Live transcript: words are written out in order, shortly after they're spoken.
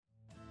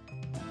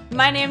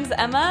My name's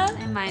Emma.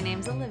 And my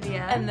name's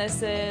Olivia. And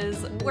this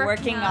is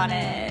Working on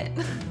It.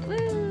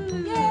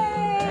 Woo!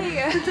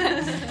 Yay!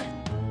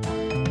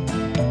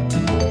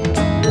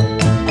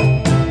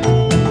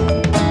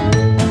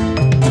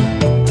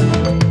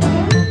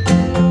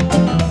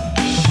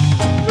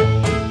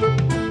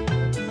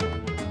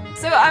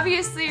 So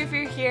obviously if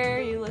you're here,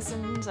 you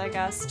listened, I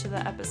guess, to the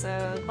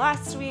episode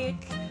last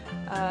week.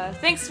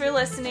 Thanks for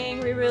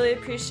listening. We really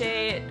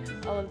appreciate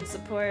all of the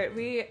support.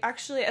 We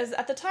actually,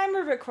 at the time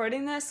we're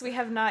recording this, we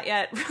have not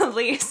yet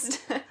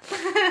released,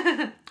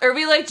 or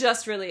we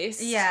just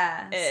released.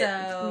 Yeah, it.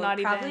 so Not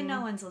probably even,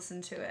 no one's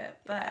listened to it,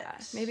 but yeah,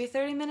 maybe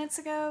 30 minutes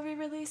ago we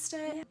released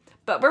it. Yeah.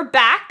 But we're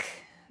back,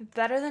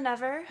 better than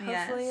ever.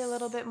 Hopefully Yes. a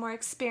little bit more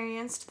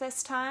experienced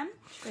this time.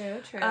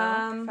 True.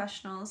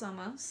 Professionals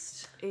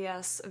almost.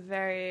 Yes,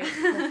 very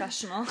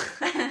professional.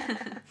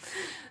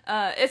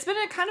 It's been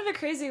a kind of a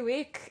crazy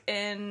week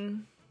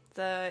in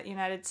the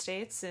United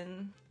States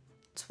in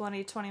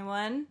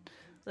 2021,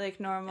 like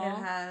normal. It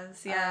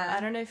has, yeah. I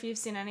don't know if you've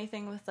seen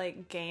anything with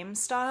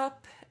GameStop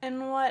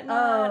and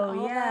whatnot.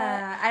 Oh,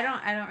 yeah.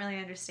 I don't really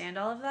understand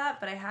all of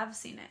that, but I have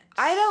seen it.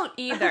 I don't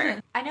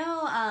either. I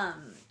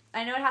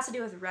know it has to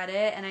do with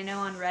Reddit, and I know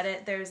on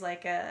Reddit there's I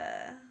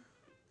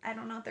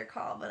don't know what they're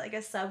called, but a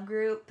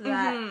subgroup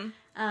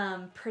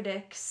that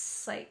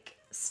predicts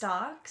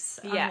stocks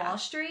on Wall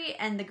Street,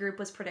 and the group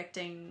was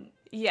predicting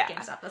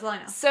GameStop. That's all I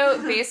know.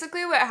 So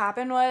basically what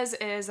happened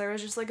is there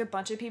was just a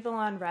bunch of people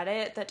on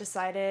Reddit that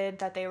decided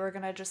that they were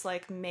gonna just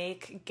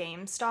make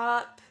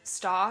GameStop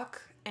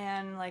stock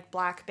and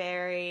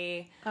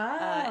BlackBerry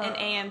and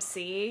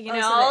AMC,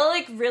 all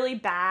really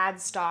bad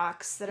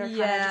stocks that are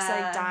kind of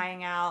just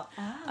dying out.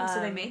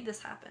 So they made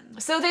this happen.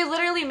 So they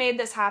literally made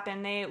this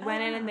happen. They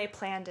went in and they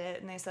planned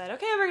it, and they said,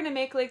 okay, we're gonna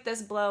make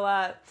this blow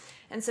up.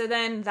 And so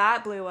then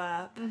that blew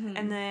up,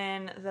 and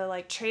then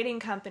the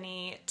trading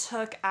company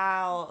took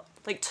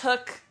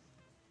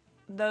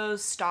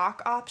those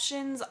stock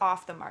options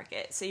off the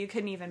market, so you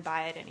couldn't even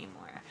buy it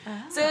anymore.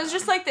 So it was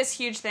just this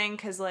huge thing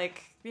because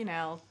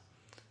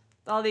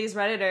all these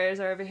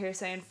Redditors are over here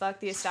saying fuck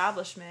the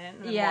establishment,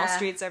 and Wall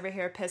Street's over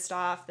here pissed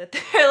off that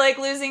they're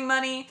losing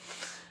money.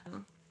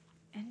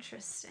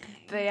 Interesting.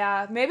 But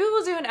yeah, maybe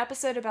we'll do an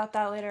episode about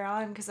that later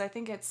on, because I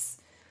think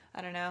I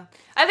don't know.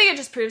 I think it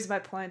just proves my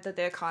point that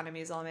the economy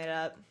is all made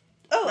up.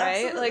 Oh,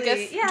 right? absolutely.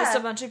 If just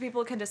a bunch of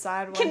people can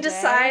decide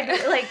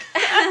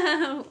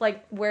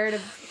where to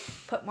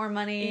put more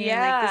money.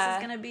 Yeah. And, this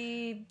is going to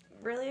be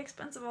really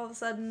expensive all of a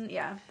sudden.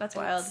 Yeah, that's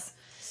wild. It's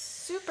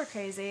super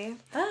crazy.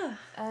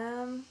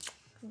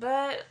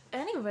 But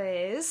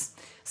anyways,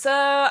 so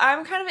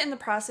I'm kind of in the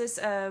process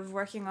of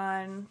working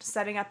on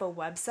setting up a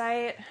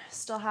website.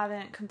 Still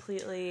haven't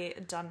completely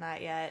done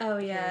that yet. Oh,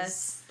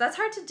 yes. That's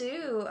hard to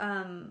do.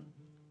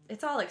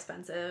 It's all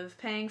expensive.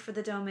 Paying for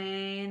the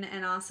domain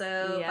and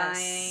also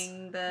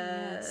buying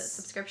the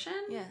subscription.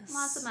 Yes.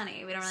 Lots of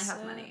money. We don't really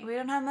have money. We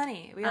don't have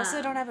money. We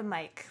also don't have a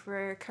mic.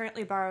 We're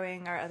currently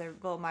borrowing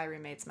my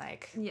roommate's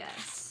mic.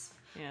 Yes.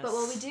 But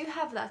what we do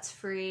have that's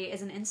free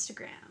is an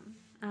Instagram.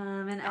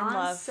 And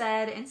on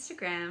said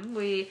Instagram,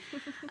 we're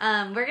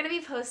going to be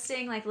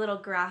posting little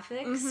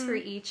graphics for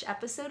each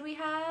episode we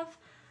have.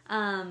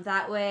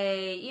 That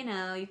way, you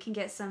can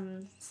get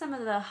some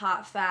of the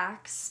hot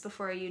facts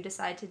before you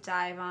decide to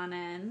dive on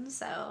in,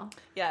 so.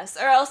 Yes,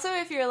 or also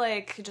if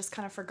you're just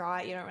kind of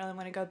forgot, you don't really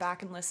want to go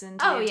back and listen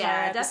to the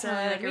entire episode.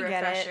 Definitely a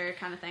refresher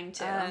kind of thing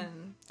too.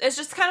 It's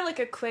just kind of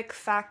a quick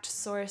fact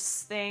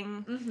source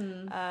thing.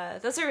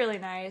 Those are really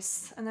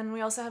nice. And then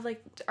we also have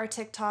our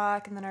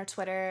TikTok and then our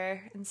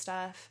Twitter and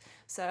stuff.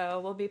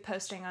 So we'll be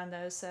posting on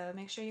those, so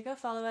make sure you go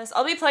follow us.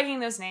 I'll be plugging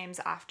those names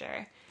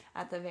after,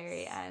 at the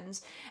very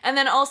end. And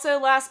then also,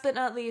 last but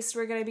not least,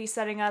 we're going to be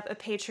setting up a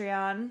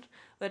Patreon,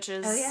 which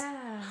is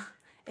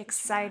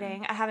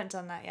exciting. I haven't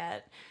done that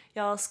yet.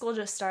 Y'all, school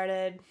just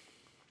started.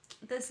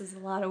 This is a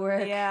lot of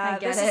work. Yeah,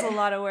 is a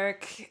lot of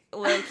work,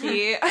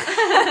 low-key.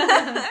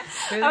 I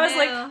was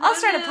I'll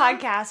start a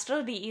podcast.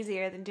 It'll be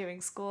easier than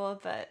doing school,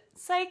 but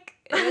psych,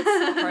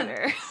 it's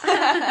harder.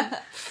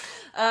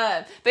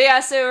 But yeah,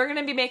 so we're going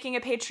to be making a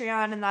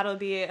Patreon, and that'll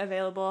be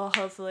available,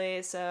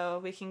 hopefully,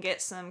 so we can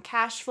get some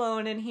cash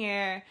flowing in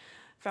here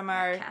from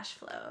our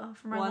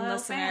one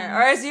listener, fans.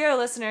 or our 0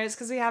 listeners,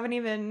 because we haven't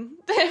even,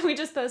 we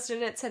just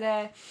posted it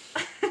today.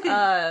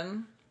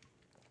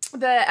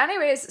 But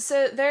anyways,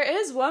 so there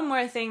is one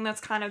more thing that's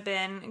kind of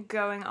been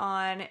going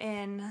on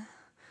in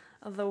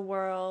the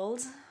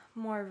world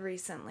more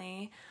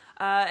recently.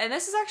 And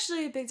this is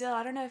actually a big deal.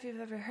 I don't know if you've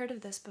ever heard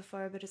of this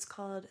before, but it's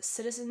called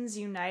Citizens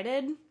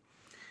United.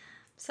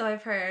 So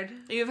I've heard.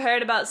 You've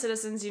heard about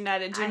Citizens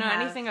United. Do you know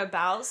anything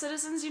about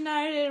Citizens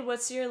United?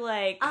 What's your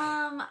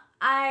I'm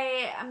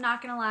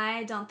not gonna lie,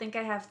 I don't think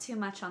I have too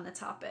much on the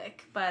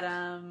topic, but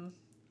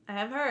I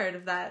have heard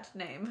of that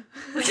name.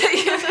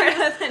 You've heard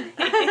of the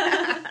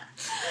name?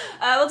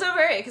 Well, don't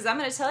worry, because I'm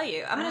going to tell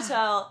you. I'm going to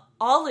tell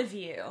all of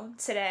you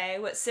today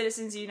what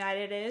Citizens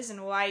United is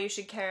and why you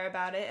should care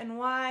about it and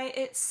why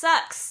it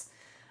sucks.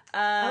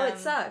 It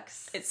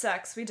sucks. It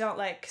sucks. We don't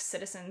like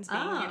citizens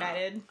being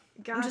united.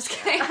 Gotcha. I'm just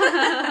kidding.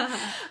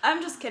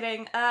 I'm just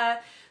kidding.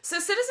 So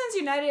Citizens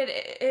United,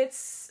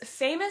 it's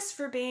famous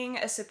for being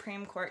a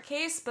Supreme Court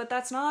case, but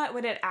that's not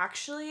what it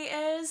actually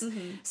is.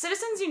 Mm-hmm.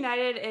 Citizens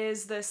United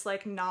is this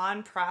like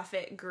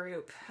non-profit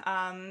group.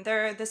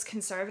 They're this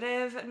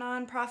conservative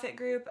non-profit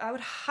group. I would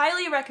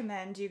highly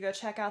recommend you go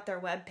check out their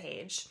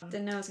webpage.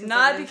 Didn't know it was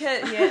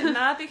conservative.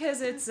 Not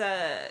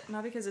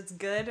because it's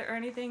good or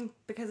anything,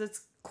 because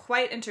it's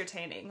quite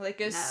entertaining.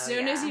 Like as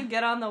soon as you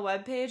get on the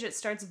webpage, it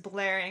starts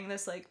blaring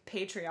this like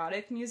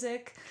patriotic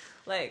music.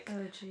 Like,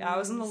 I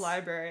was in the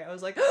library. I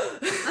was like, not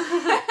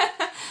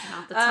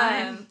the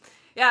time.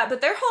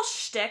 But their whole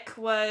shtick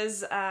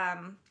was,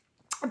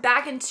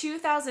 back in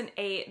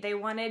 2008, they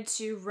wanted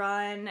to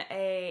run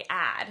a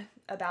ad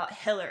about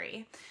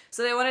Hillary.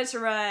 So they wanted to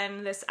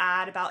run this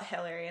ad about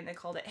Hillary, and they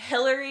called it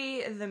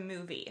Hillary the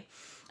Movie.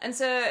 And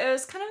so it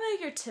was kind of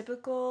like your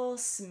typical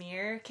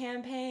smear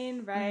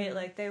campaign, right? Mm-hmm.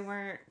 Like they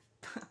weren't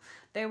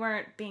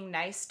being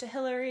nice to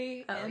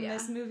Hillary in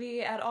this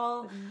movie at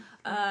all.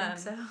 I think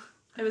so.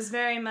 It was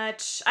very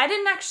much... I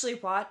didn't actually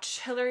watch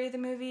Hillary the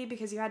movie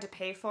because you had to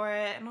pay for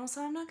it. And also,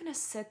 I'm not going to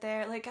sit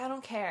there. Like, I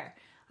don't care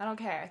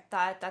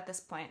at this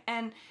point.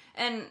 And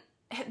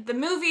the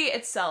movie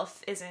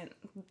itself isn't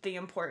the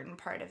important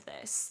part of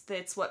this.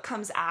 It's what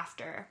comes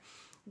after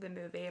the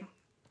movie.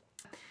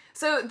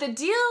 So the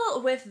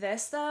deal with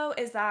this, though,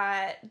 is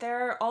that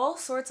there are all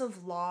sorts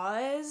of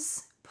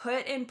laws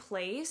put in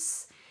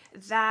place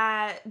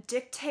that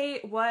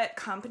dictate what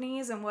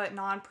companies and what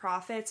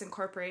nonprofits and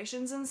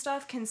corporations and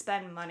stuff can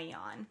spend money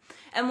on.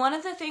 And one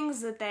of the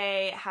things that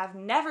they have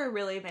never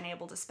really been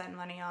able to spend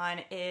money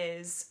on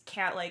is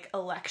like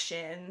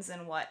elections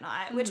and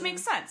whatnot, mm-hmm. which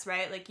makes sense,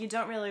 right? Like you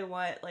don't really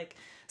want like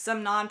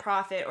some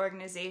nonprofit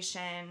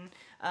organization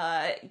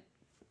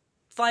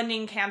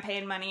funding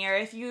campaign money, or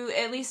if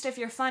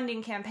you're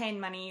funding campaign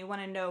money, you want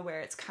to know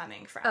where it's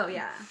coming from. Oh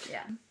yeah.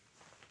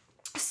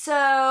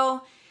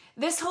 So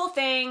this whole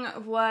thing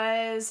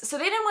was, so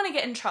they didn't want to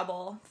get in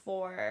trouble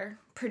for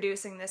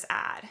producing this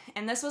ad.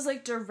 And this was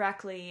like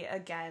directly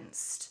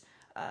against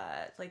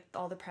like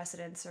all the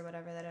precedents or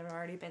whatever that had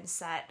already been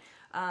set.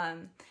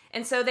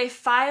 And so they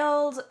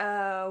filed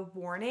a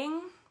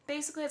warning,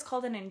 basically it's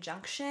called an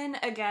injunction,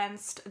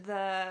 against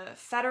the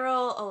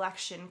Federal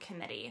Election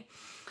Committee.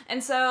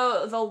 And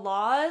so the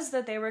laws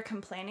that they were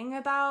complaining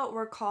about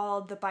were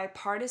called the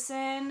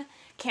Bipartisan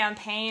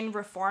Campaign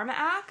Reform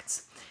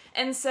Act.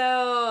 And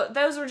so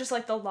those were just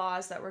like the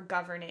laws that were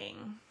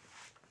governing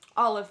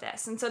all of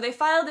this. And so they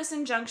filed this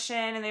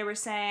injunction and they were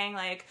saying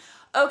like,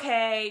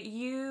 okay,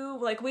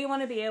 we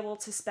want to be able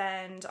to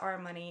spend our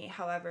money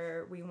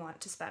however we want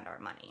to spend our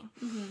money.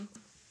 Mm-hmm.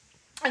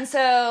 And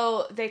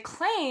so they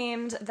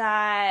claimed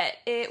that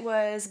it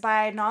was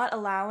by not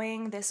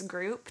allowing this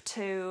group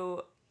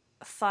to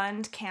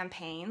fund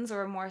campaigns,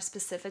 or more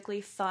specifically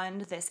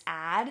fund this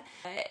ad,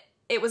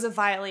 it was a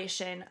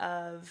violation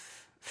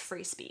of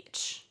free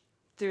speech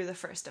through the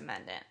First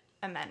Amendment,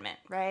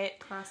 right?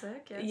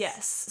 Classic, yes.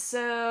 Yes.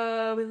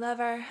 So we love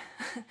our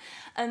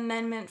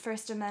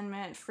First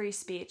Amendment, free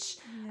speech.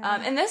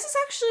 Yeah. And this is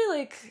actually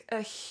like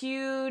a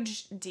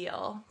huge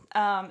deal.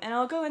 And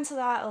I'll go into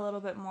that a little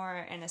bit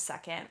more in a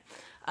second.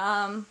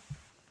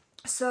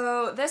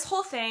 So this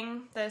whole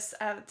thing, this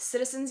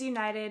Citizens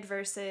United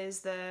versus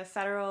the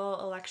Federal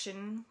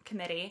Election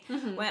Committee,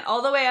 mm-hmm. went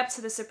all the way up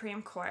to the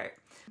Supreme Court.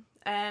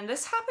 And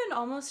this happened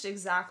almost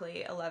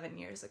exactly 11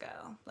 years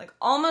ago. Like,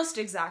 almost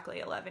exactly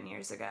 11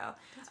 years ago.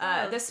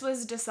 This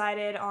was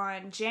decided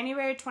on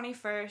January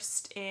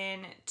 21st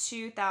in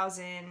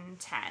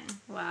 2010.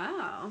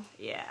 Wow.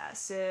 Yeah,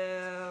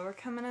 so we're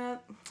coming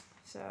up.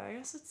 So I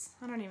guess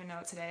I don't even know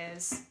what today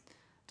is.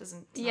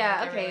 Doesn't.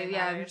 Yeah, okay, really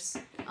matters.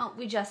 Oh,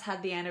 we just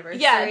had the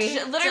anniversary. Yeah,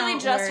 literally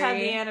just had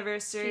the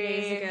anniversary. 2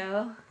 days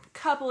ago. A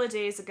couple of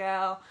days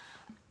ago.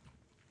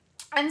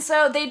 And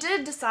so they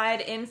did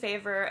decide in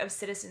favor of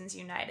Citizens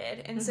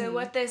United. And mm-hmm. so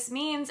what this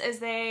means is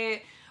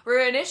they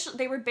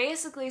were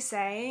basically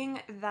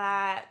saying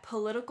that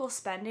political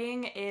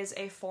spending is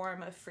a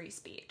form of free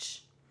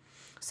speech.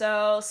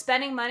 So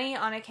spending money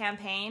on a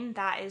campaign,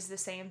 that is the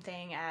same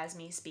thing as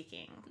me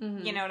speaking.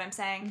 Mm-hmm. You know what I'm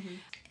saying? Mm-hmm.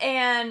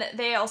 And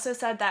they also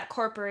said that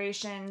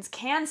corporations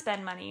can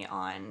spend money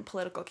on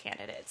political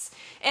candidates.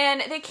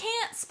 And they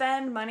can't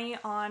spend money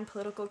on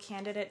political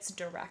candidates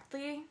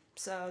directly,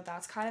 so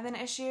that's kind of an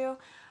issue.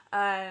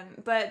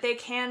 But they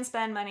can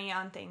spend money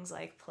on things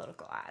like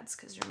political ads,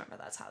 because remember,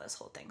 that's how this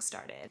whole thing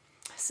started.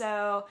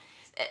 So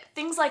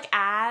things like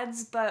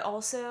ads, but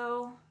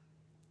also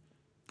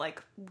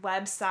like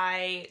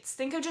websites.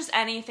 Think of just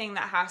anything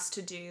that has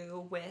to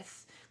do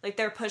with like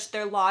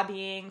they're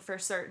lobbying for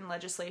certain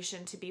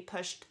legislation to be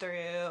pushed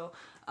through.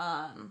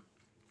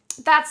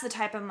 That's the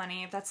type of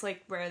money. That's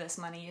like where this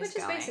money is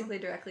going. Which is basically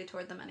directly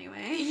toward them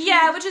anyway.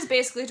 Yeah, which is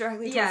basically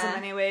directly towards them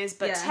anyways.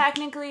 But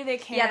technically they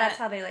can't. Yeah, that's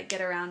how they like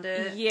get around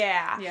it.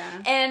 Yeah.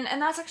 Yeah. And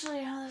that's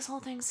actually how this whole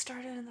thing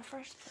started in the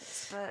first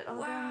place. But I'll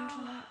go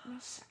into that in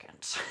a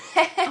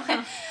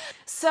second.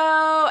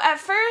 So at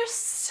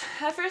first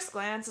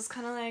glance, it's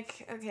kind of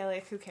like, okay,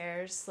 like who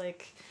cares?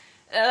 Like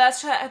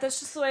That's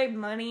just the way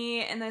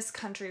money in this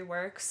country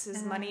works.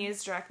 Is money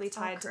is directly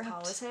tied to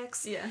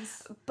politics.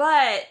 Yes.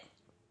 But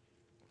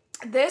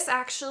this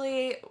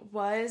actually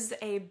was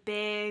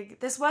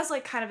this was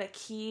like kind of a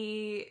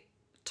key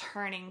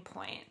turning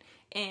point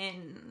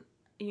in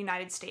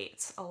United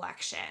States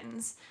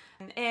elections.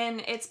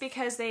 And it's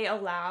because they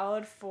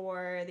allowed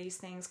for these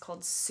things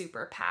called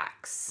super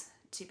PACs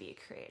to be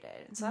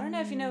created. So I don't know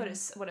if you know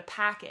what a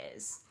PAC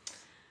is.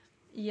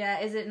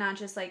 Yeah, is it not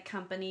just like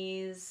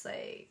companies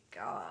like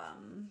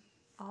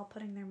all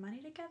putting their money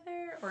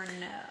together, or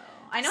no?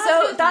 I know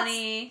so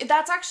money.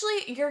 That's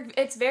actually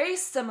it's very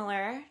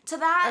similar to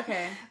that.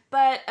 Okay.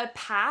 But a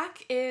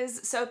PAC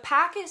is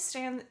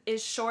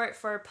short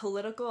for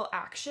Political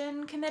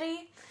Action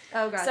Committee.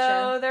 Oh, gotcha.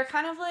 So they're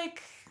kind of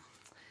like,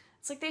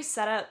 it's like they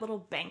set up little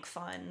bank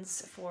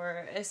funds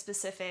for a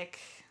specific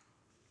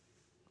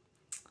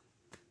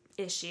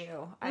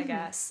issue, I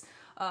guess.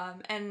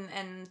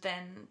 And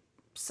then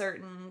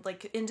certain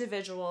like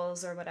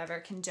individuals or whatever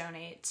can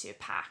donate to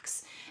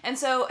PACs. And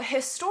so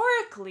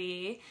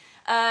historically,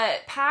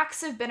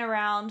 PACs have been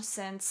around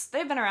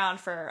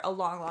for a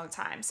long, long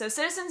time. So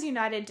Citizens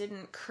United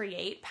didn't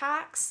create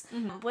PACs.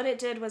 What it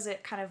did was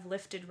it kind of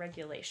lifted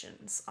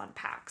regulations on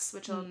PACs,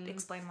 which I'll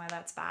explain why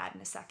that's bad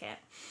in a second.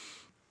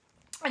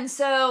 And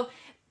so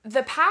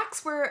the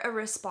PACs were a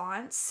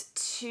response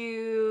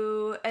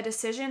to a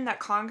decision that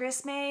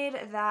Congress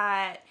made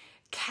that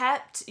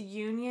kept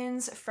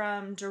unions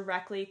from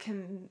directly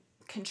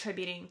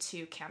contributing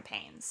to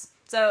campaigns.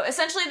 So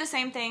essentially the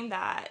same thing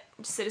that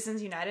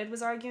Citizens United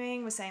was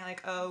arguing, was saying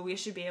like, oh, we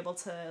should be able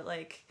to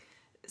like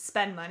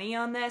spend money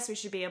on this. We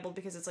should be able,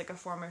 because it's like a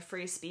form of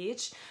free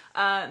speech.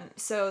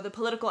 So the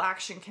Political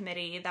Action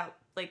Committee that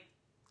like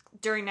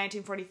during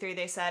 1943,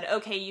 they said,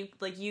 okay, you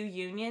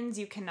unions,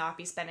 you cannot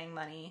be spending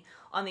money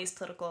on these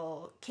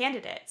political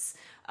candidates.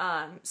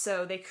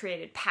 So they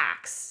created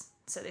PACs.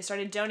 So they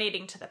started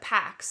donating to the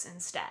PACs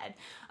instead.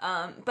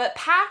 But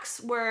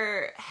PACs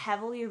were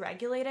heavily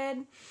regulated,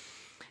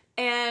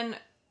 and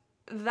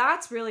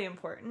that's really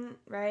important,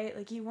 right?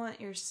 Like you want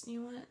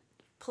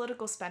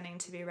political spending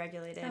to be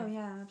regulated. Oh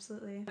yeah,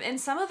 absolutely. And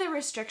some of the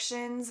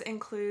restrictions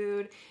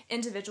include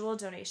individual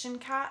donation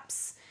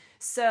caps.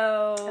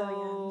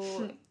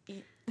 So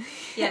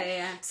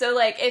yeah. So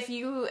like if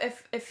you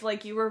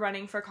were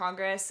running for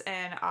Congress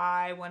and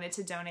I wanted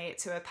to donate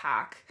to a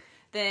PAC,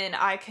 then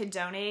I could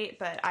donate,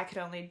 but I could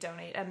only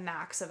donate a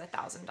max of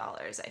 $1,000,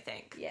 I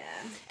think. Yeah.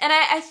 And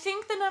I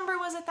think the number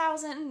was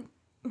 1,000,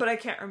 but I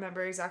can't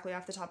remember exactly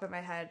off the top of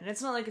my head. And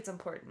it's not like it's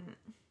important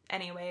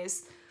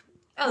anyways.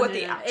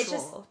 The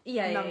actual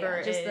number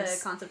is. Just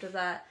the concept of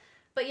that.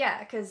 But yeah,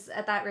 because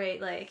at that rate,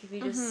 like, if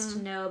you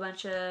just know a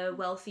bunch of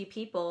wealthy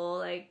people,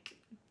 like,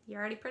 you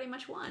already pretty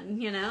much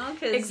won, you know?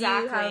 Because you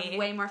have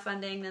way more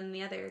funding than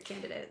the other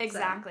candidates.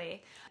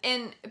 Exactly.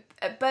 So.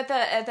 But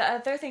the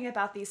other thing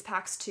about these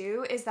PACs,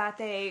 too, is that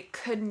they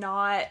could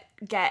not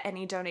get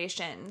any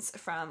donations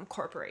from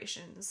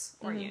corporations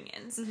or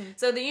unions.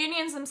 So the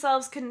unions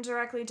themselves couldn't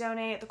directly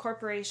donate, the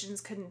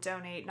corporations couldn't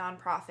donate,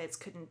 nonprofits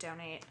couldn't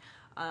donate,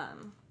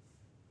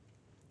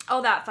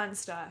 all that fun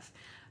stuff.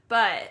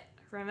 But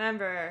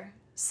remember,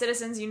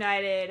 Citizens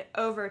United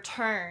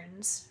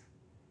overturned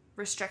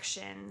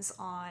restrictions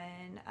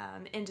on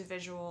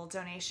individual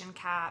donation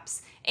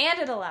caps, and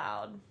it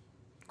allowed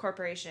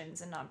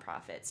corporations and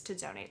nonprofits to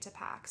donate to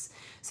PACs.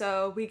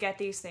 So we get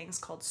these things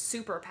called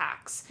super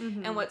PACs.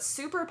 And what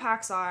super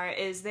PACs are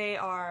is they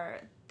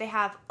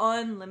have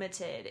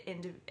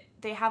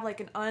like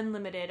an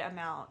unlimited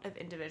amount of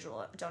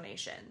individual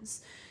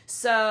donations.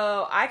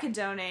 So I could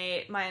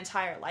donate my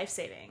entire life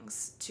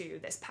savings to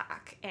this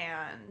PAC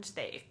and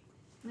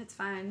it's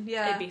fine.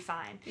 Yeah. It'd be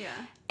fine.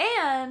 Yeah.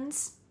 And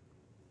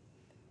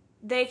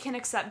they can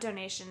accept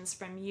donations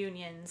from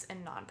unions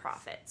and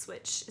nonprofits,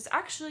 which is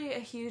actually a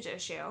huge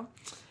issue.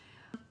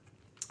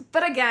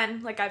 But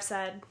again, like I've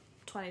said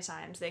 20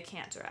 times, they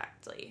can't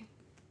directly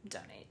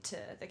donate to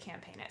the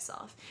campaign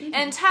itself.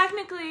 And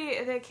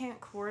technically, they can't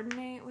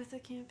coordinate with the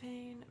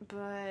campaign,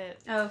 but...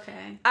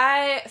 Okay.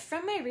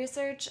 From my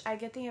research, I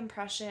get the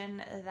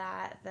impression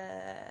that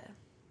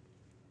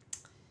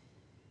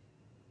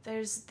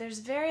there's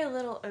very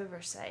little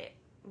oversight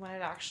when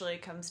it actually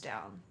comes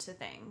down to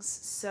things.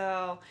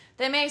 So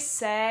they may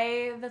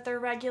say that they're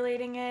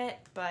regulating it,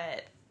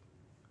 but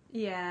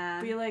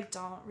we like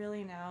don't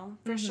really know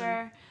for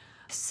sure.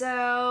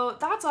 So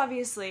that's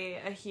obviously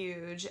a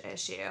huge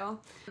issue.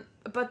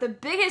 But the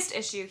biggest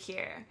issue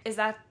here is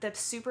that the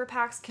super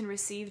PACs can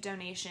receive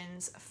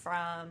donations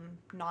from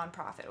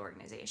nonprofit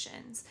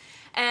organizations.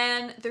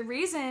 And the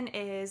reason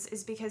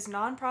is because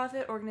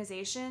nonprofit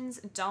organizations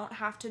don't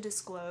have to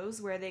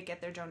disclose where they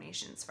get their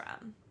donations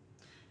from.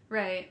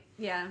 Right,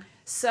 yeah.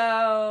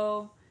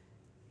 So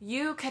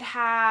you could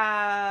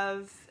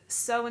have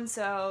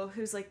so-and-so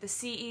who's like the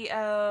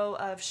CEO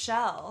of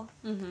Shell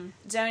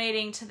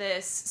donating to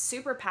this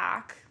super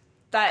PAC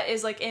that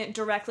is like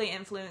directly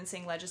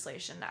influencing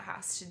legislation that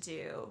has to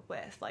do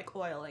with like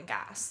oil and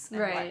gas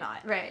and whatnot.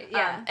 Right,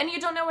 yeah. And you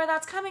don't know where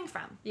that's coming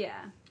from.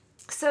 Yeah.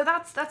 So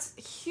that's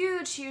a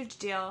huge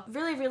deal.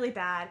 Really, really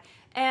bad.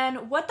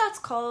 And what that's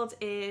called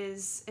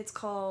is, it's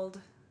called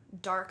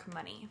dark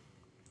money.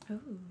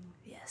 Ooh.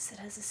 Yes, it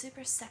has a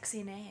super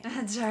sexy name.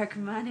 Dark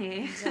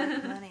money.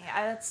 Dark money.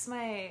 That's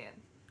my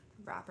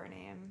rapper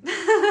name.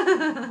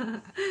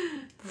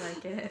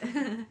 Like it.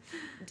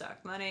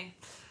 Dark money.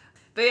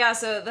 But yeah,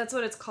 so that's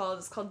what it's called.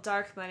 It's called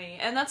dark money.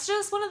 And that's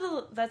just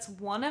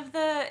one of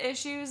the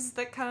issues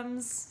that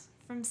comes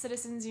from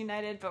Citizens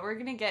United, but we're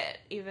gonna get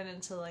even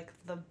into like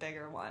the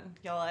bigger one.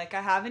 Y'all, like,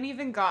 I haven't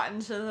even gotten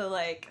to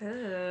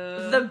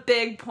the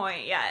big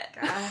point yet.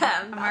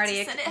 I'm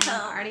already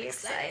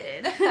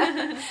excited.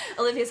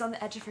 Olivia's on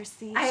the edge of her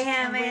seat. I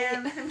am.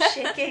 I'm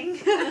shaking.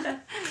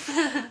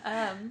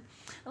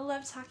 I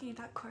love talking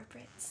about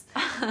corporates.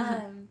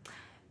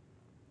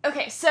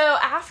 Okay, so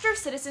after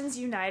Citizens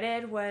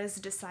United was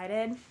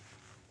decided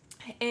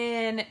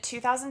in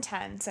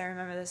 2010, so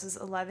remember this was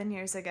 11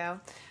 years ago,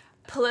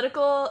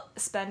 political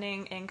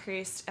spending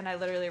increased, and I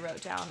literally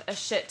wrote down a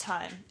shit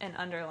ton and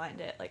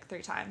underlined it like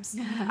 3 times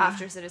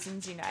after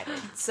Citizens United.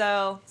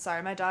 So,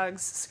 sorry, my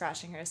dog's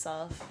scratching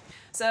herself.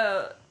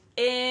 So,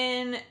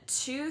 in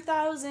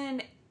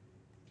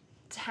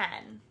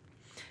 2010,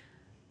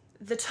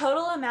 the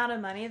total amount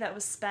of money that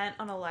was spent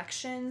on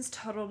elections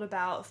totaled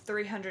about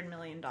 $300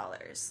 million.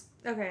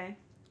 Okay.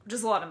 Which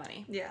is a lot of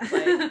money. Yeah.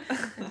 Like,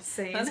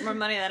 insane. That's more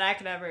money than I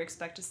could ever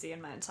expect to see in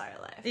my entire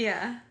life.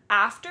 Yeah.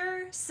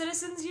 After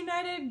Citizens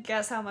United,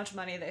 guess how much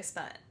money they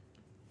spent?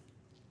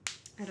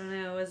 I don't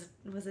know.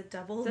 Was it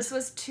doubled? This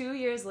was 2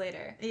 years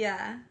later.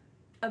 Yeah.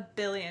 $1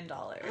 billion.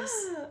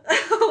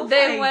 Oh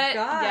they my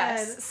God.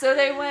 Yes. So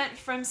they went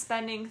from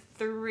spending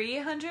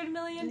 $300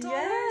 million.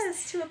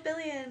 Yes, to $1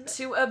 billion.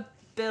 To $1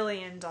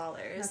 billion.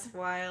 That's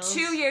wild.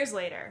 2 years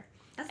later.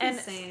 That's and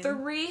insane.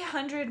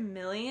 300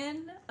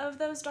 million of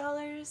those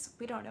dollars,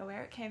 we don't know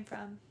where it came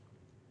from.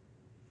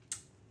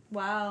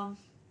 Wow.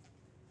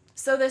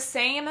 So the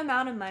same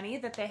amount of money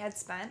that they had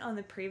spent on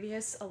the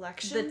previous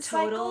election the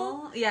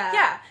total, cycle,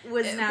 yeah,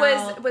 was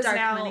now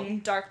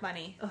dark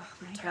money. Oh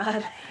my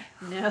God,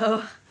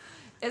 no!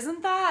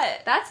 Isn't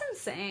that that's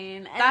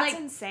insane? And that's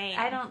insane.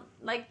 I don't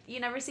you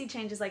never see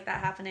changes like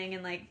that happening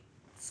in like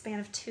span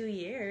of 2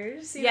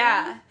 years. You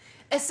know?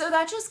 And so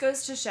that just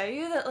goes to show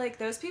you that like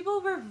those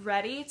people were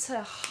ready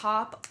to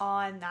hop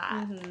on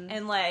that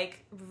and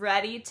like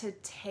ready to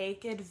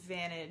take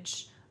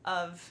advantage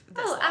of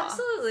this law,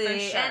 absolutely. For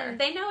sure. And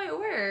they know it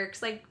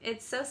works. Like,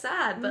 it's so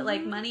sad, but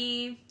like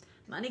money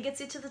gets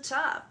you to the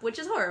top, which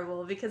is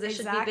horrible because it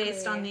should be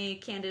based on the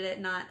candidate,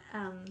 not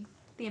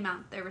the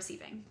amount they're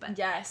receiving. But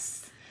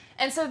yes.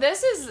 And so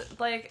this is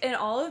like, in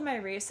all of my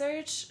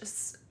research,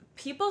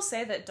 people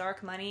say that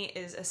dark money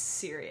is a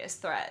serious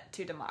threat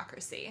to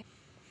democracy.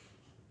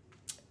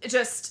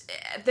 This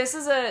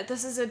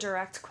is a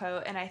direct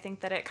quote, and I think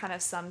that it kind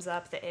of sums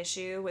up the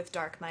issue with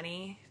dark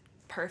money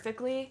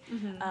perfectly.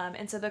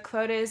 And so the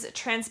quote is,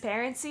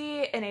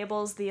 "Transparency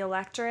enables the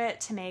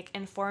electorate to make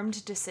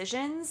informed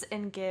decisions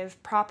and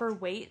give proper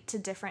weight to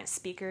different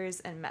speakers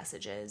and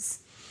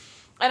messages."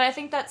 And I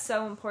think that's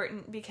so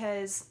important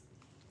because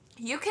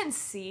you can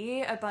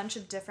see a bunch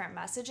of different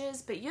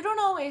messages, but you don't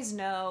always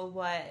know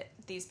what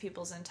these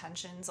people's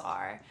intentions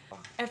are.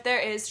 If there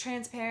is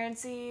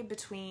transparency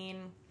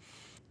between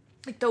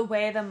like the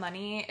way the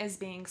money is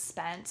being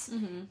spent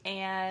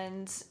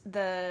and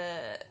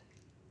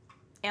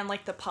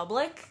like the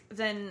public,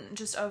 then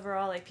just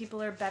overall like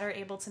people are better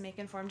able to make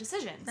informed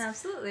decisions.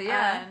 Absolutely,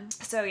 yeah.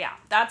 So yeah,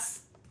 that's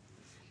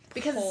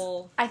because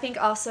I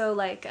think also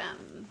like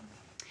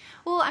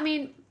well, I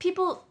mean,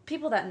 people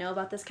that know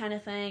about this kind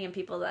of thing and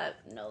people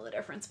that know the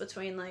difference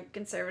between like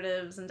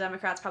conservatives and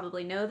Democrats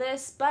probably know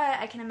this, but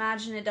I can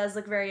imagine it does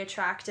look very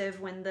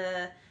attractive when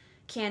the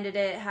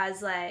candidate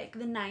has like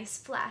the nice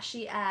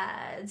flashy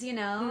ads, you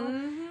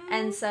know?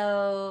 And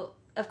so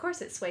of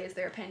course it sways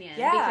their opinion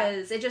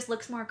because it just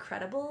looks more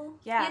credible,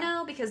 you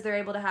know, because they're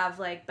able to have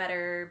like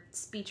better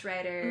speech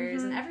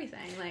writers and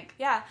everything, like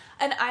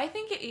and I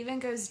think it even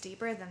goes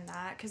deeper than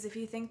that, because if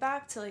you think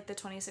back to like the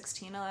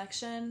 2016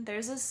 election,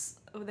 there's this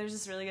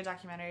really good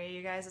documentary,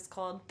 you guys, it's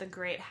called The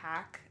Great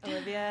Hack,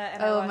 Olivia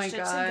and I watched it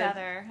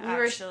together.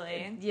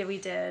 We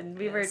did.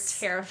 We were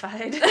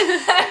terrified.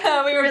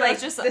 We were like,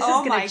 just, this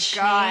oh is my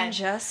God,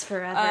 change us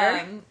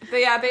forever. But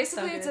yeah,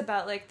 basically it's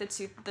about like the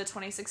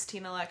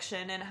 2016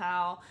 election and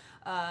how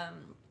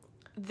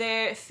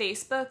their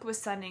Facebook was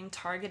sending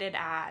targeted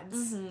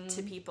ads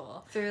to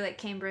people through like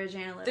Cambridge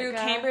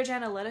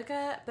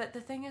Analytica. But the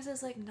thing is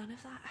like none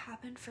of that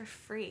happened for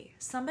free.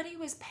 Somebody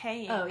was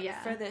paying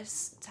for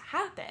this to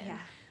happen.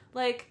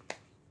 Like,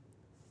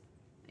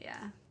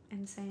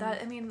 insane.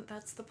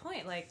 That's the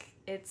point. Like,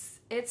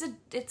 it's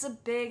a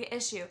big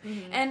issue.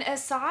 And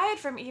aside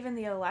from even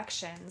the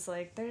elections,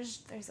 like there's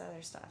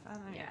other stuff.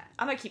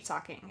 I'm gonna keep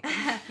talking.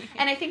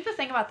 And I think the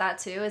thing about that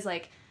too is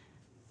like,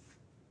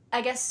 I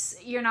guess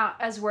you're not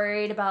as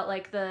worried about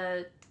like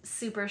the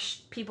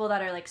people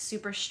that are like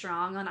super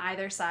strong on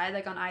either side,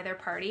 like on either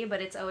party,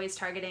 but it's always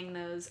targeting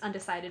those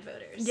undecided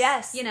voters.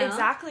 Yes, you know,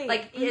 exactly.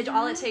 Like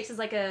all it takes is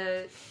like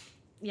a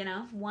you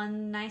know,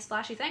 one nice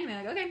flashy thing.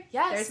 They're like, okay,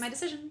 there's my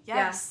decision.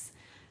 Yes. Yeah.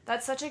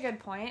 That's such a good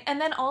point.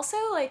 And then also,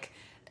 like,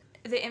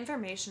 the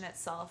information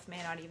itself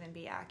may not even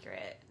be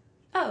accurate.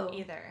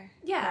 Either.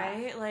 Yeah.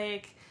 Right?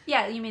 Like...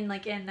 Yeah, you mean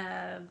like in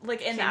the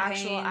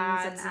actual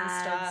ads and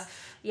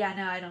stuff. Yeah,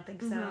 no, I don't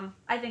think so.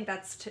 I think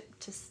that's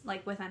just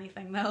like with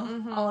anything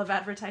though, all of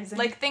advertising.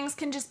 Like things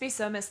can just be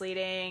so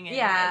misleading.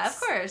 And of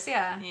course,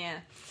 yeah.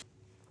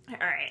 All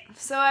right,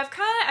 so I've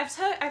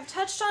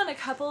touched on a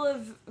couple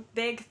of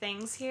big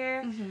things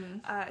here.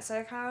 So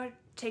I kind of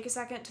take a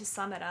second to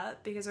sum it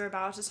up because we're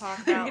about to talk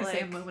about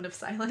like a moment of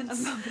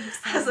silence.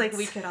 I was like,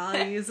 we could all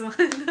use one.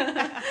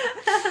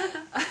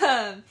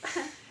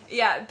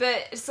 Yeah,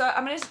 but so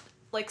I'm gonna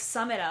like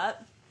sum it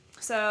up.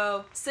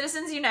 So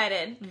Citizens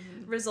United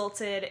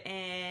resulted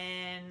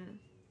in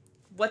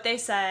what they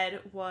said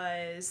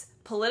was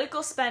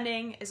political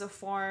spending is a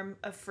form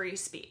of free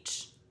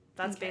speech.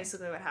 That's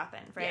basically what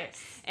happened, right?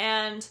 Yes.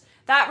 And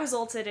that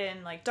resulted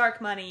in like dark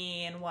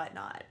money and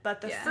whatnot. But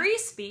the free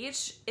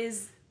speech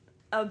is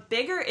a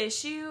bigger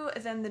issue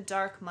than the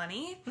dark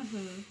money.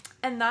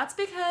 And that's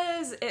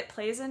because it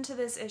plays into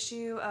this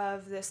issue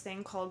of this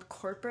thing called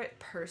corporate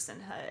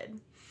personhood.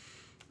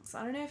 So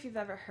I don't know if you've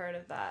ever heard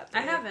of that.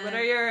 I haven't. What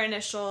are your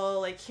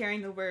initial, like,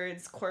 hearing the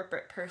words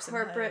corporate personhood?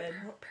 Corporate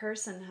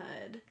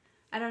personhood.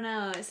 I don't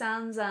know. It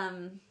sounds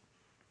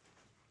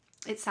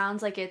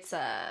like it's,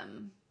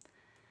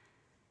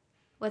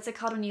 what's it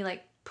called when you,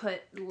 like,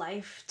 put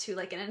life to,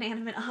 like, an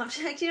inanimate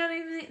object? You know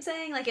what I'm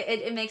saying? Like,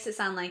 it makes it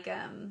sound like,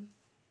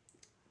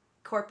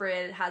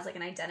 corporate has, like,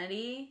 an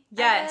identity.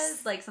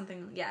 Yes. Like,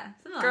 something,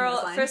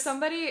 Girl, for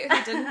somebody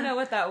who didn't know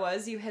what that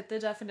was, you hit the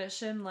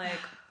definition, like...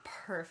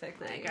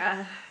 perfectly. My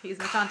God. Use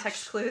my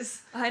context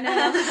clues. I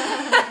know.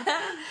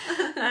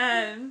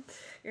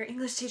 Your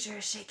English teacher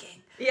is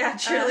shaking. Yeah,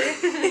 truly.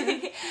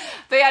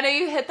 But yeah, no,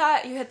 you hit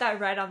that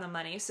right on the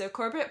money. So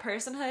corporate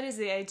personhood is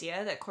the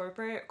idea that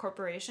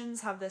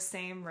corporations have the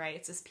same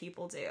rights as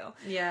people do.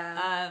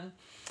 Yeah.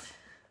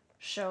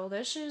 So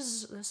this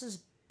is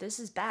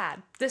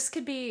bad. This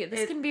can be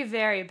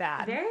very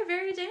bad. Very,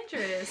 very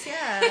dangerous.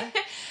 Yeah.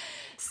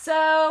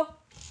 So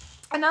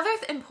another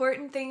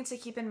important thing to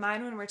keep in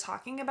mind when we're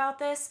talking about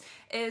this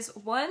is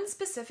one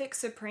specific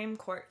Supreme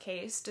Court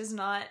case does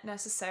not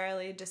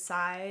necessarily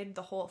decide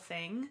the whole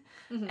thing,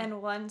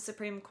 and one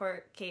Supreme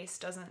Court case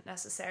doesn't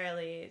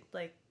necessarily,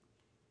 like,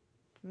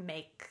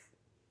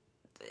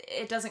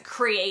 it doesn't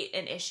create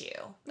an issue.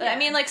 Yeah. I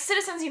mean, like,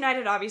 Citizens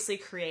United obviously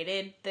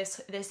created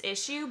this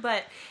issue,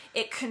 but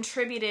it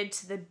contributed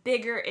to the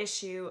bigger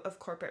issue of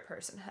corporate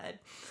personhood.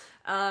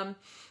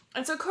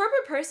 And so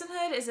corporate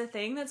personhood is a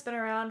thing that's been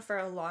around for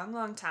a long,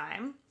 long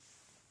time.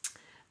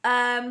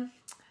 And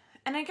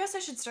I guess I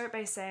should start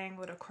by saying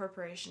what a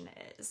corporation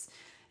is.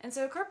 And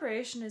so a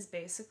corporation is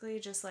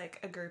basically just like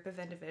a group of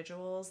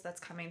individuals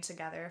that's coming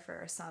together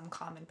for some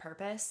common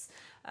purpose.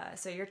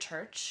 So your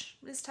church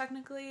is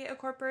technically a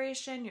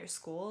corporation. Your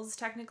school is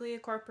technically a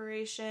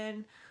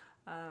corporation.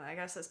 I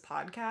guess this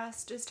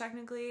podcast is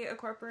technically a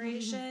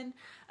corporation.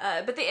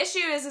 But the issue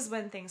is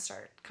when things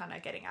start kind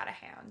of getting out of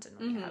hand and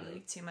when you have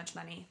like too much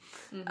money.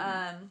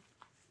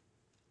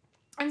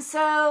 And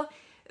so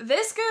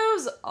this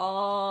goes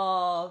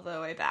all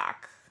the way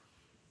back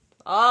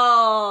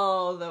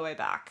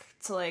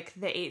to like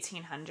the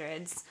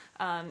 1800s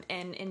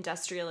and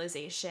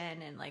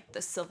industrialization and like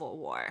the Civil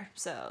War.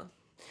 So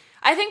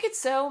I think it's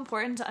so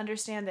important to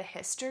understand the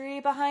history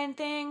behind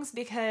things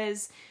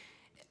because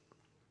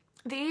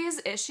these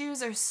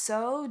issues are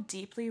so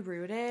deeply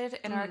rooted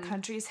in our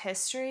country's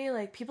history,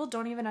 like, people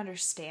don't even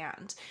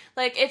understand.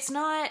 Like, it's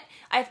not...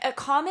 a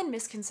common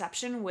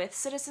misconception with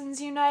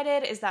Citizens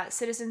United is that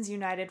Citizens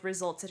United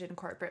resulted in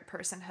corporate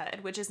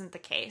personhood, which isn't the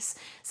case.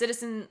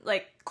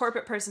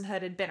 Corporate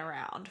personhood had been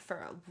around for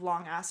a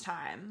long-ass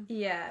time.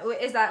 Yeah.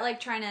 Is that, like,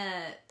 trying to...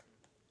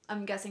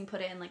 I'm guessing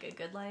put it in, like, a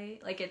good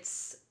light? Like,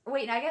 it's...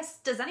 Wait, I guess,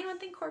 does anyone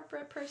think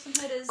corporate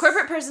personhood is...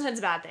 Corporate personhood's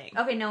a bad thing.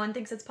 Okay, no one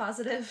thinks it's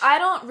positive? I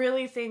don't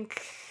really think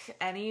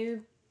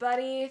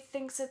anybody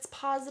thinks it's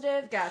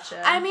positive.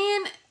 Gotcha. I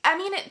mean,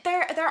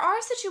 there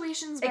are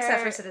situations where...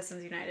 Except for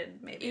Citizens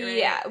United, maybe, right?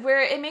 Yeah,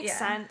 where it makes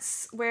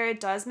sense, where it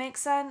does make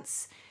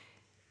sense.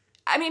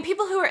 I mean,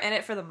 people who are in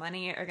it for the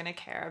money are going to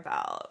care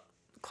about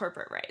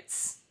corporate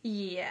rights.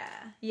 Yeah.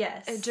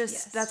 Yes. It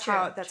just... That's true,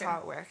 how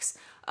it works.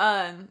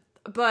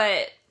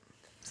 But...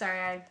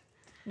 Sorry,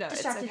 No,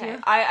 distracted it's okay. you.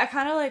 I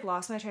kind of like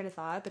lost my train of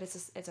thought, but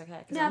it's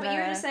okay. No, but you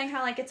were just saying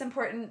how like it's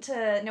important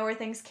to know where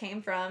things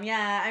came from.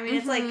 Yeah, I mean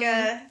it's like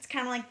it's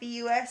kind of like the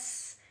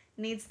U.S.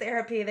 needs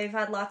therapy. They've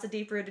had lots of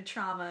deep-rooted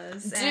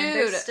traumas, and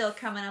they're still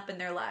coming up in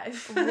their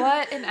life.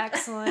 What an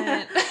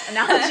excellent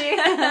analogy!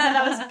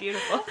 That was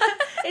beautiful.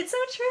 It's so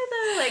true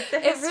though. Like the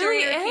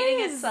history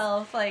repeating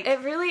itself. Like it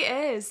really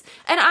is.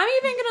 And I'm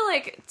even gonna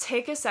like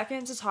take a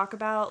second to talk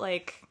about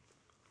like.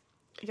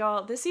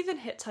 Y'all, this even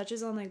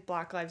touches on, like,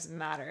 Black Lives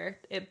Matter.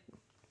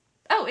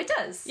 Oh, it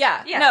does.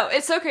 Yeah. No,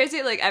 it's so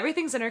crazy. Like,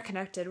 everything's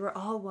interconnected. We're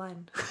all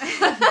one.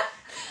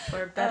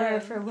 For better or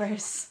for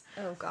worse.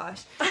 Oh,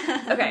 gosh.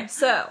 Okay,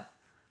 so,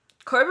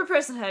 corporate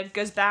personhood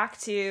goes back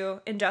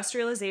to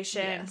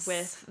industrialization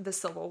with the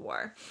Civil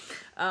War.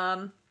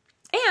 And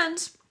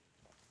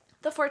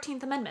the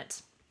 14th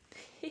Amendment.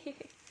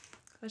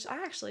 Which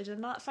I actually did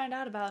not find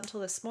out about until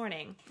this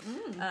morning.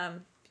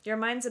 Your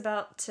mind's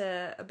about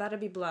to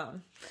be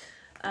blown.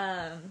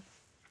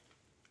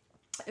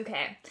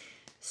 Okay.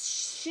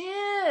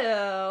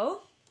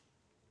 So,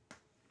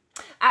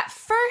 at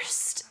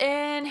first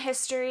in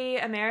history,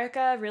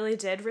 America really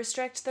did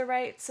restrict the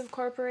rights of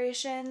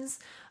corporations.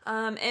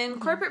 And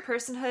corporate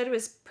personhood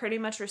was pretty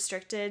much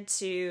restricted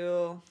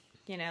to,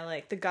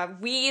 like the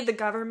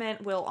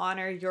government will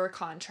honor your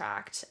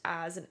contract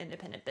as an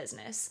independent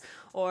business,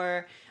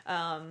 or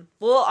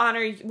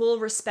we'll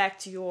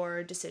respect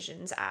your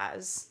decisions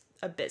as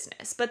a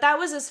business. But that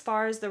was as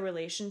far as the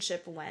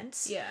relationship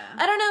went. Yeah.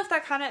 I don't know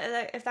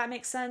if that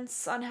makes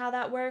sense on how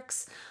that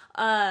works.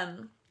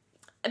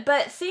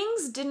 But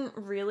things didn't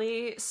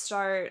really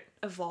start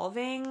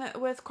evolving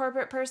with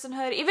corporate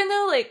personhood, even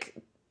though like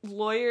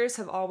lawyers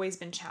have always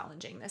been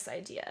challenging this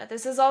idea.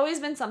 This has always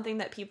been something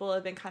that people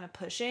have been kind of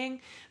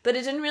pushing, but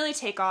it didn't really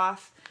take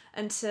off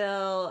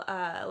until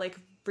like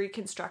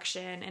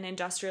Reconstruction and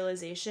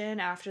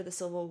industrialization after the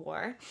Civil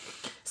War.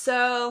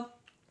 So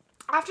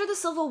after the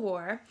Civil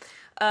War,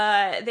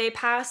 they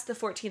passed the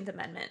 14th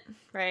Amendment,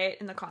 right,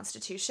 in the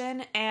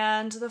Constitution.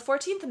 And the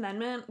 14th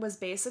Amendment was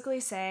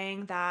basically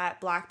saying that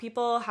Black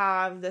people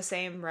have the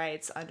same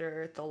rights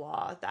under the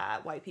law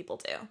that white people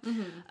do.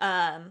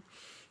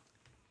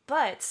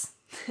 But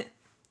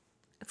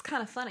it's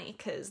kind of funny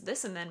because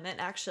this amendment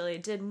actually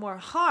did more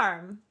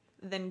harm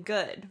than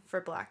good for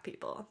Black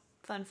people.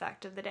 Fun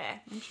fact of the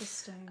day.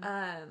 Interesting.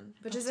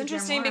 Which is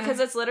interesting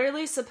because it's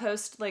literally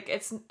supposed, like,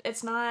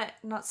 it's not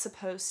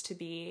supposed to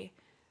be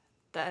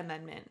the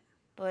amendment.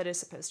 Well, it is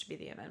supposed to be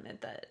the amendment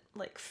that,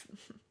 like,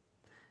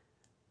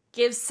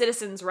 gives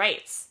citizens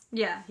rights.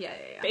 Yeah.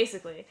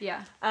 Basically.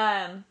 Yeah.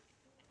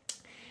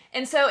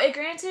 And so it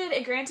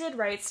granted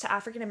rights to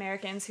African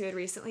Americans who had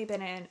recently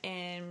been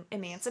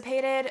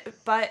emancipated,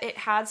 but it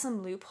had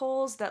some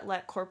loopholes that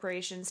let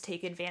corporations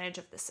take advantage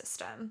of the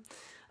system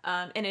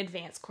and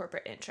advance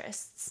corporate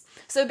interests.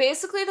 So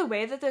basically the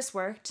way that this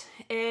worked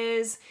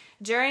is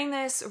during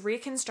this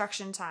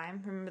Reconstruction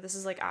time, remember this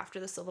is like after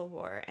the Civil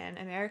War, and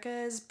America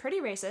is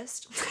pretty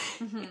racist.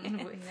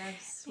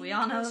 Yes, we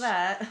all know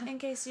that. In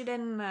case you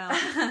didn't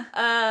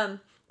know.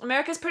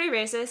 America's pretty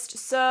racist,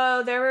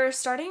 so there were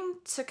starting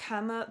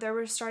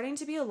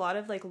to be a lot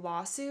of like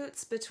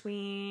lawsuits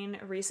between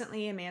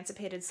recently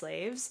emancipated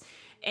slaves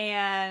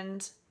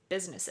and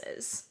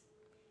businesses.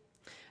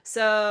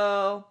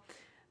 So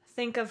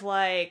think of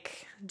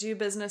like, do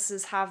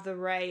businesses have the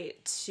right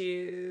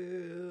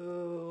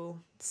to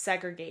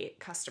segregate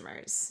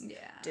customers?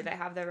 Yeah. Do they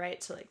have the right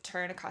to like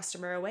turn a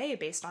customer away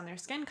based on their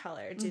skin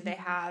color? Do they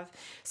have...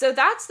 So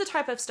that's the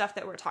type of stuff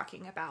that we're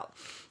talking about.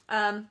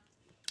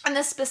 And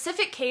the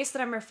specific case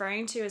that I'm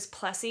referring to is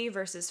Plessy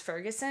versus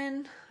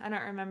Ferguson. I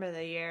don't remember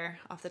the year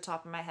off the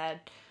top of my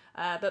head.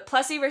 But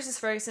Plessy versus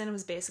Ferguson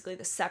was basically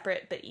the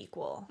separate but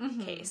equal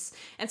case.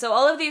 And so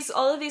all of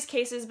these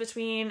cases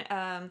between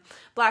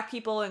Black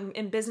people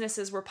and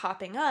businesses were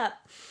popping up,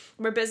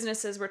 where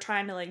businesses were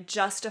trying to like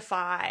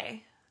justify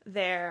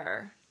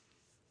their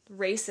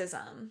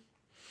racism.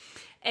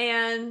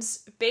 And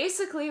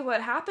basically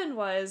what happened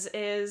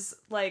is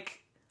like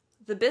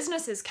the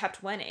businesses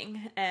kept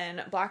winning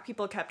and Black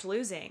people kept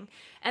losing.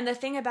 And the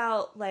thing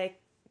about like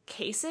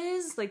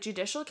cases, like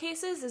judicial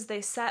cases, is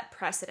they set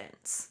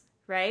precedents,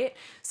 right?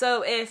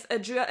 So if a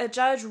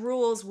judge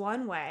rules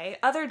one way,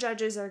 other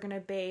judges are going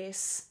to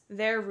base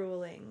their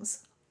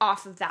rulings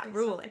off of that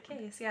ruling. The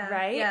case, yeah.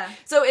 Right? Yeah.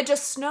 So it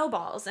just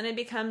snowballs and it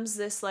becomes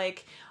this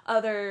like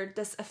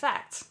this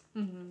effect.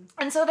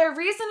 And so their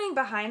reasoning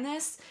behind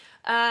this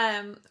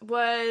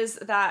was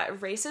that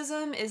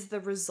racism is the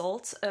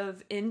result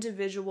of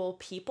individual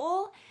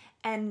people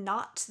and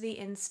not the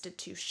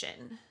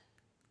institution.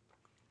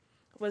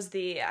 Does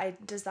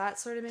that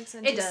sort of make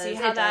sense? It does. See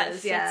how that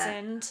fits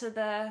into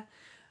the...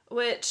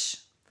 Which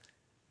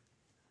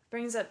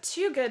brings up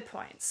two good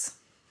points.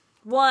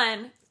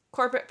 One,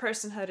 corporate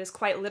personhood is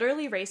quite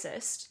literally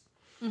racist.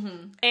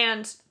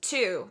 And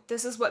two,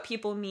 this is what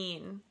people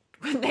mean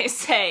when they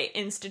say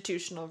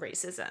institutional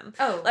racism.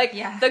 Oh, like,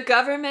 yeah. The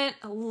government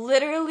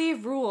literally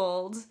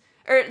ruled...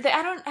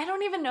 I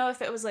don't even know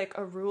if it was like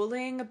a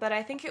ruling, but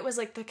I think it was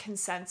like the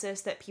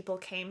consensus that people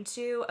came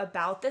to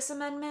about this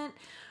amendment.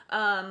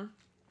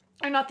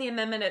 Or not the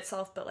amendment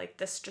itself, but like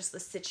the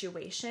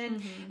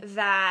situation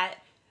that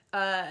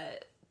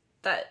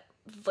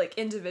like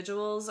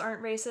individuals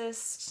aren't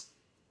racist,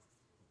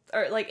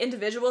 or like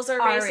individuals are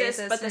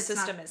racist, but the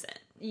system isn't.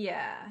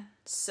 Yeah.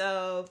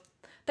 So,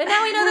 but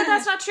now we know that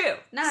that's not true.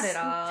 Not at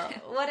all.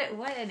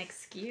 What an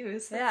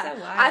excuse. That's so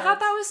wild. I thought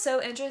that was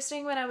so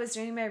interesting when I was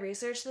doing my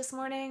research this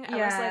morning. I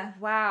was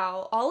like,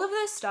 wow, all of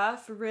this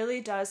stuff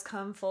really does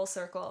come full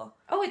circle.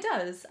 Oh, it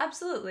does.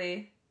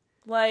 Absolutely.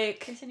 Like,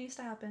 continues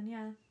to happen,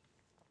 yeah.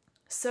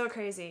 So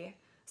crazy.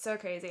 So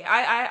crazy.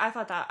 I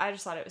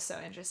just thought it was so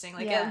interesting.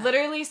 Like, it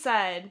literally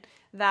said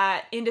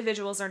that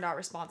individuals are not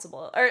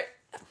responsible. Or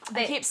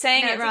I keep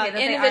saying it wrong.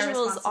 Okay,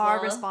 individuals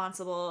are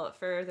responsible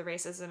for the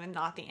racism and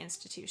not the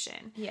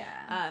institution.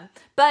 Yeah.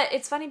 But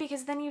it's funny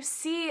because then you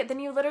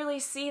literally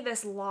see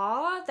this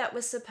law that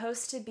was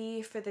supposed to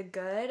be for the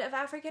good of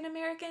African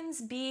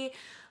Americans be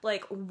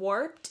like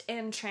warped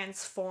and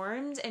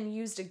transformed and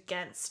used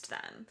against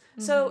them.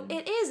 Mm-hmm. So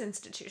it is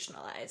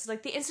institutionalized.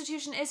 Like the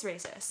institution is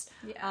racist.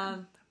 Yeah.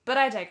 But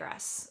I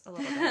digress a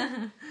little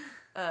bit.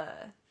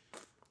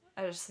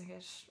 I just think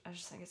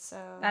it's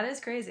so... That is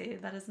crazy.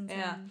 That is insane.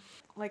 Yeah.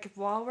 Like,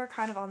 while we're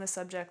kind of on the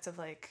subject of,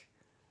 like,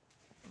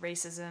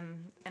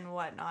 racism and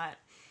whatnot,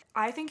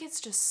 I think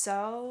it's just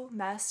so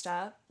messed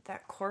up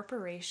that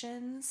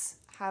corporations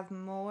have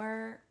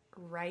more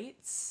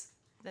rights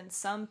than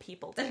some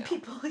people do. Than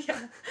people,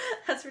 yeah.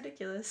 That's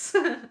ridiculous.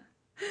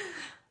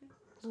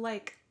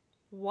 Like,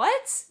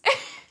 what?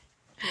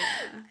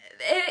 Yeah.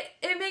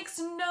 It makes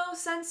no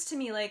sense to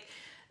me. Like...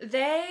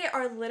 They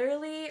are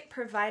literally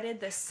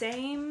provided the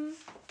same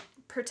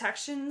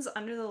protections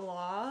under the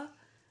law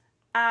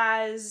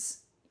as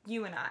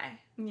you and I.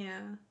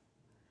 Yeah.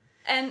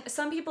 And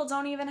some people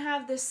don't even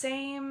have the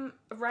same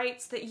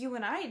rights that you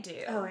and I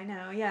do. Oh, I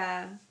know.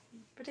 Yeah.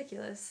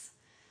 Ridiculous.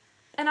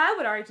 And I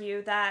would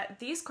argue that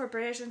these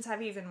corporations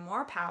have even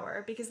more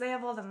power because they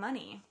have all the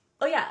money.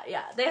 Oh, yeah.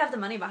 Yeah. They have the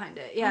money behind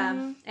it. Yeah.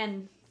 Mm-hmm.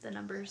 And the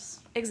numbers.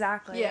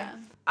 Exactly. Yeah.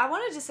 I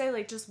wanted to say,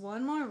 like, just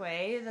one more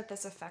way that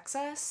this affects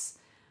us.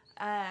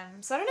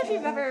 So I don't know if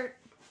you've ever...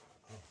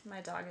 My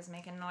dog is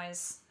making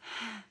noise.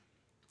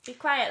 Be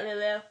quiet,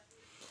 Lulu.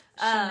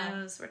 She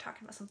knows we're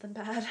talking about something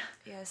bad.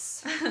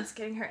 Yes, it's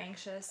getting her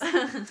anxious.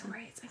 Don't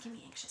worry, it's making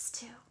me anxious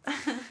too.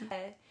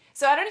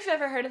 So I don't know if you've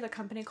ever heard of the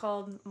company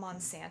called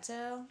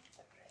Monsanto.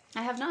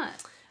 I have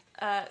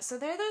not. So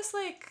they're this,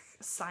 like,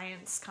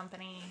 science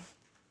company,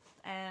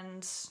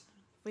 and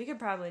we could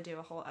probably do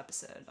a whole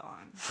episode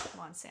on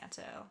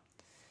Monsanto,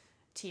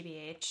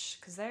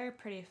 TBH, because they're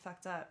pretty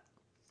fucked up.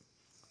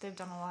 They've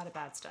done a lot of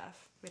bad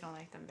stuff. We don't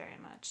like them very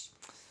much.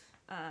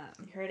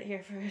 You heard it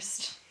here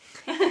first.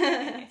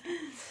 Yeah,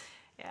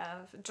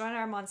 join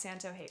our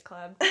Monsanto hate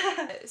club.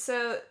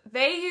 So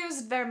they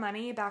used their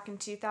money back in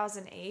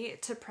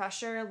 2008 to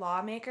pressure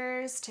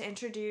lawmakers to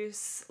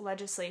introduce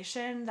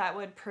legislation that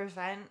would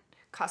prevent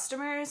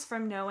customers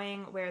from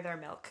knowing where their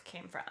milk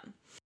came from.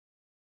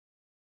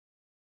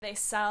 They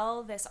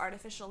sell this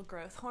artificial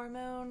growth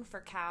hormone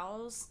for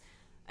cows.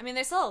 I mean,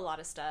 they sell a lot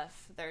of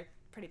stuff. They're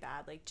pretty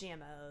bad, like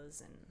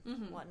GMOs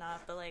and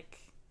whatnot, but like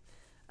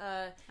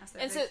that's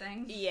their big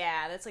thing.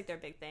 Yeah, that's like their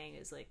big thing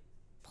is like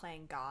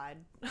playing God.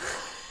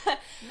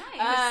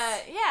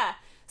 Nice. Yeah.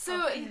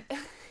 So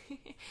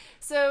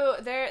so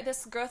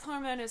this growth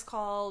hormone is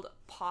called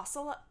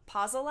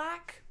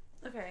Posilac.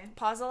 Okay.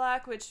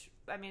 Posilac, which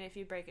I mean if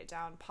you break it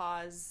down,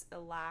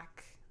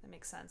 that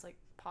makes sense, like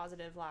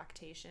positive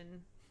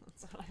lactation.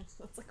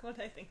 That's like what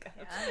I think of.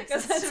 Yeah,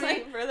 because that's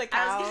like for the cows.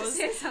 I was going to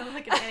say it sounded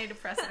like an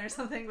antidepressant or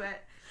something,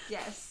 but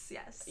yes.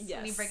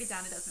 When you break it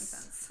down, it does make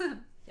sense.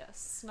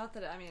 Yes. Not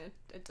that, I mean,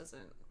 it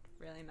doesn't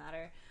really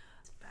matter.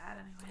 It's bad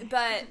anyway.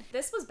 But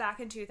this was back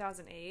in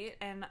 2008,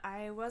 and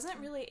I wasn't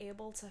really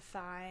able to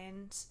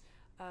find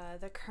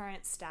the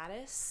current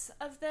status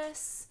of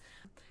this.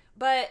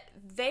 But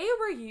they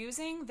were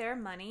using their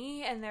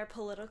money and their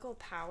political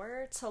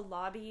power to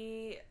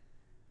lobby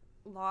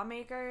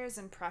lawmakers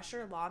and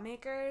pressure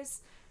lawmakers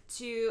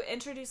to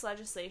introduce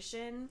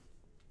legislation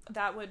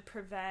that would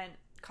prevent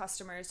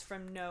customers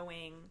from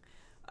knowing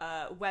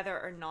whether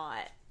or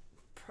not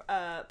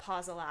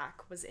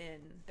Posilac was in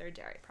their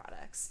dairy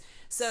producs.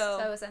 So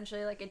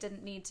essentially, like, it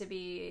didn't need to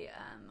be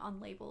on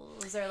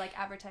labels or like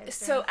advertised.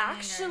 So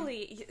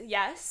actually,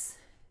 yes,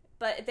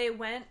 but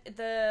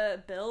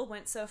the bill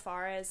went so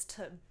far as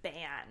to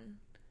ban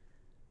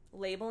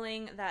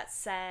labeling that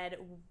said.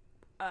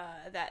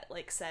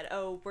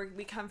 Oh,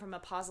 we come from a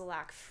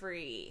Posilac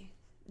free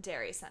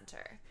dairy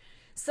center.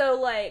 So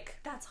like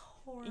that's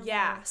horrible.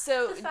 Yeah.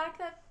 So the fact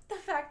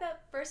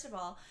that first of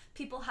all,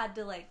 people had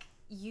to like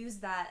use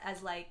that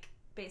as like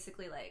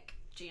basically like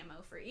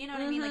GMO free. You know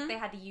what I mean? Like they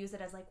had to use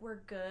it as like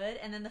we're good,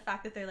 and then the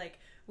fact that they're like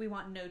we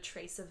want no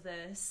trace of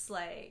this,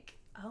 like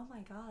oh my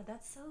god,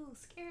 that's so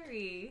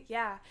scary.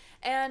 Yeah.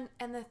 And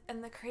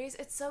the crazy,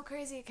 it's so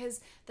crazy because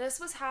this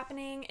was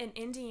happening in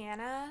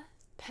Indiana,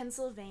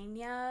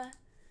 Pennsylvania.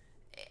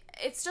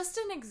 It's just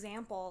an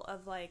example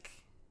of like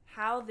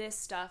how this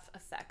stuff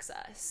affects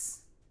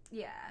us.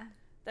 Yeah.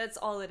 That's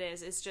all it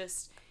is. It's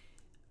just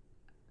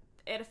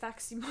it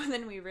affects you more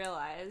than we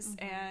realize,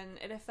 and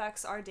it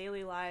affects our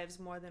daily lives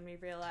more than we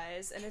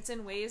realize, and it's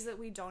in ways that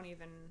we don't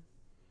even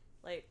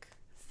like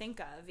think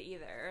of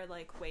either,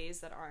 like ways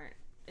that aren't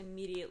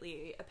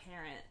immediely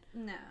apparent.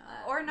 No.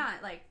 Or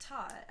not like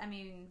taught. I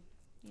mean,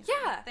 you know,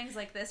 yeah, things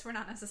like this were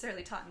not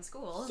necessarily taught in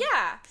school.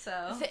 Yeah. So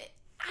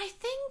I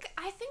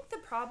think the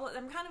problem,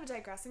 I'm kind of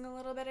digressing a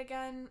little bit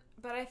again,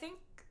 but I think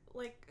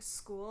like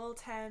school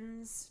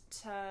tends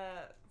to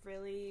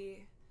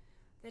really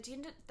they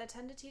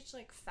tend to teach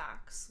like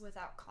facts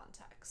without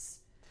context.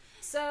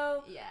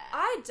 So yeah,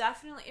 I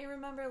definitely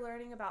remember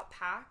learning about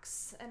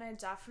PACs, and I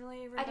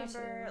definitely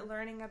remember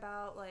learning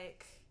about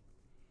like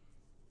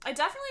I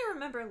definitely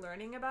remember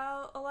learning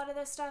about a lot of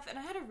this stuff, and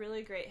I had a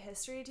really great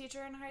history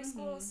teacher in high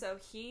school, so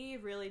he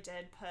really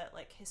did put,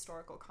 like,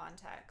 historical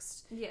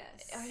context.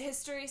 Yes.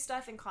 History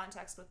stuff in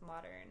context with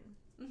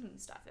modern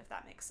stuff, if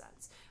that makes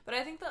sense. But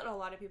I think that a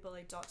lot of people,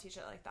 like, don't teach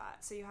it like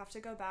that, so you have to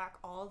go back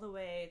all the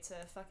way to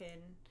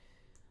fucking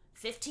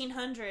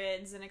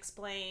 1500s and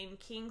explain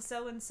King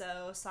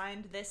so-and-so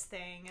signed this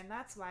thing, and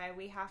that's why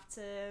we have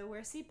to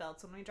wear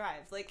seatbelts when we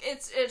drive. Like,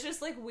 it's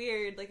just, like,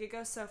 weird. Like, it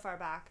goes so far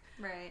back.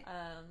 Right.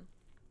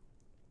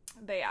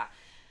 But yeah,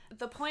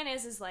 the point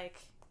is like,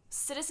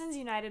 Citizens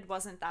United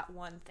wasn't that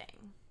one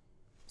thing.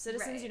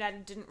 Citizens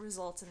United didn't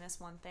result in this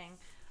one thing.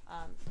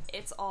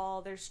 It's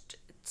all, there's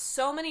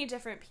so many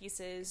different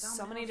pieces,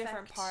 so many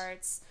different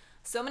parts,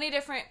 so many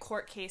different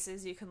court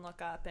cases you can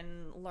look up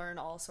and learn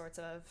all sorts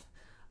of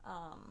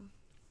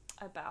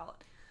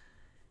about.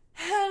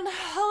 And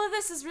all of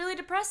this is really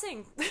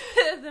depressing.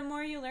 The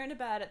more you learn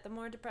about it, the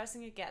more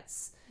depressing it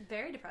gets.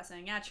 Very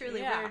depressing. Yeah,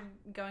 truly. Yeah. We're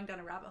going down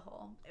a rabbit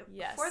hole.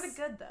 Yes. For the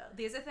good, though.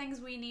 These are things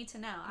we need to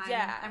know.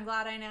 I'm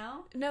glad I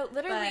know. No,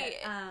 literally.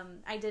 But,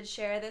 I did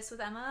share this with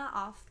Emma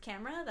off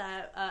camera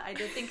that I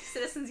did think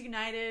Citizens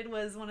United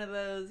was one of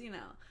those,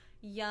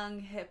 young,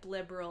 hip,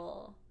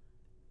 liberal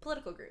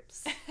political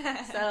groups.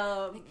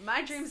 So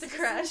my dreams are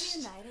crushed.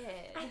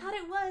 United. I thought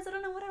it was. I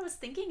don't know what I was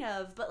thinking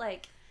of, but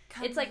like,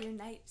 it's like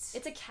unite.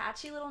 It's a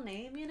catchy little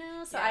name,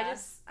 So yeah.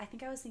 I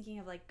think I was thinking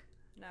of like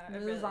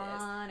Move really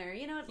On or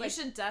like, you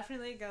should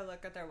definitely go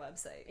look at their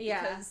website.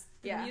 Yeah, because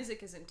the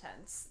music is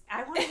intense.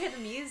 I want to hear the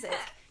music.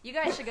 You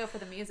guys should go for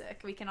the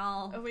music. We can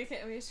all we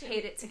should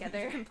hate it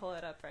together. You can pull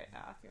it up right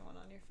now if you want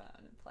on your phone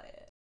and play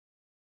it.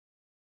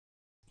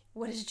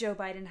 What is Joe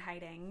Biden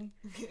hiding?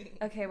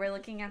 Okay, we're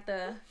looking at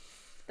the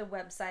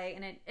website,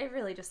 and it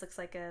really just looks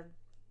like a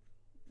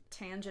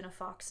tangent of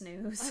Fox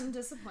News. I'm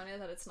disappointed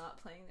that it's not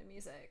playing the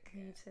music.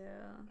 Me too.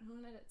 I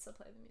wanted it to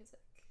play the music.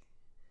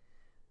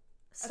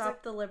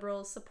 Stop the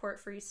liberals, support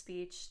free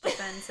speech,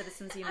 defend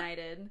Citizens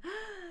United.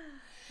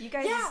 You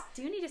guys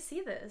do need to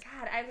see this.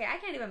 God, I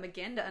can't even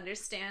begin to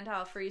understand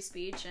how free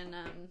speech and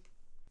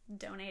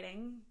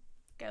donating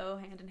go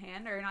hand in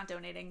hand. Or not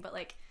donating, but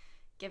like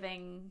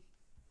giving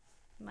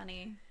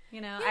money.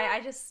 I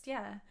just,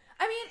 I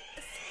mean,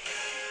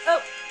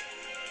 oh.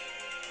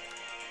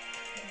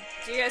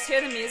 Do you guys hear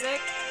the music?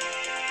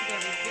 There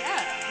we go.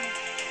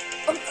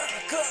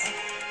 America!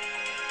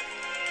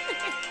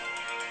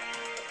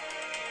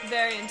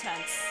 Very intense. I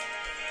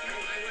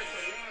went to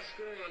law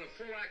school on a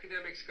full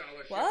academic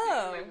scholarship.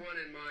 Whoa. The only one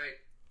in my...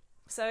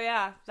 So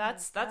yeah,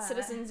 that's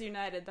Citizens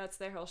United. That's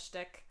their whole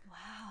shtick.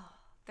 Wow.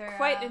 They're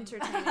quite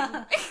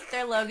entertaining.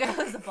 Their logo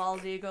is a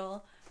bald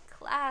eagle.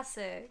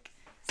 Classic.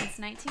 Since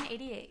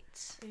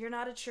 1988. You're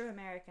not a true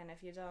American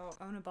if you don't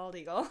own a bald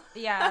eagle.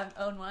 Yeah,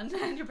 own one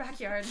in your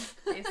backyard,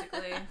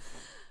 basically.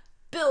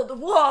 Build a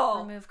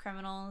wall! Remove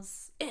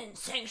criminals. In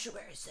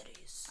sanctuary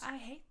cities. I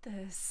hate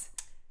this.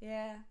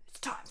 Yeah. It's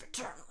time for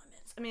term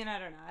limits. I mean, I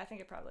don't know. I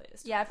think it probably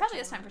is. Yeah, it probably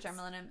is time for term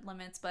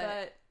limits,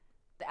 but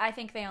I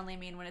think they only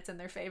mean when it's in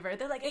their favor.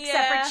 They're like,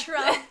 except for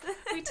Trump,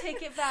 we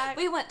take it back.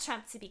 We want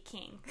Trump to be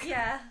king.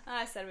 Yeah.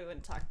 I said we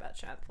wouldn't talk about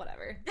Trump.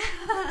 Whatever.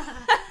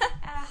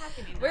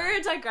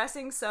 We're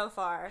digressing so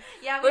far.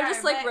 Yeah, we're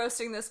just like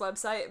roasting this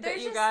website, but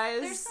you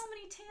guys... There's so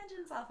many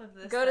tangents off of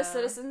this. Go to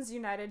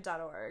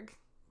citizensunited.org.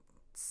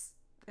 It's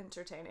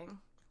entertaining.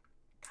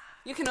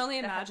 You can only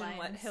imagine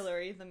what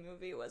Hillary the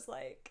movie was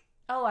like.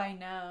 Oh, I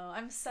know.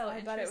 I'm so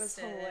interested. I bet it was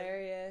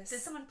hilarious. Did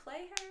someone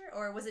play her,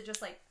 or was it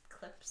just like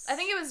clips? I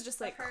think it was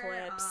just like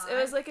clips. It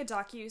was like a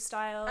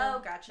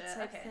docu-style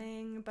type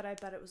thing, but I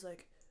bet it was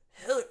like,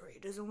 Hillary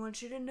doesn't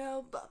want you to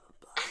know, blah, blah,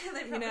 blah.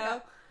 They probably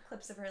got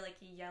clips of her like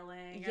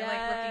yelling or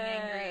like looking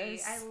angry.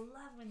 I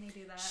love when they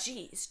do that.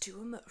 She's too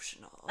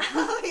emotional.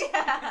 Oh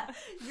yeah.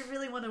 You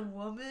really want a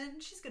woman?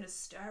 She's gonna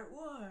start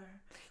war.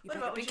 What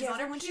about when she's on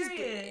her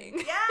period?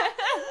 Yeah.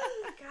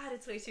 God,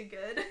 it's way too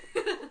good.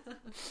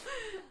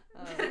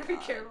 Better be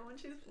careful when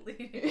she's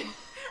bleeding.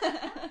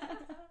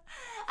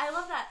 I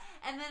love that.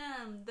 And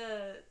then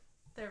the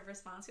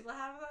response people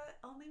have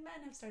only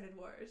men have started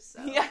wars.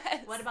 So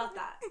yes. What about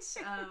that? It's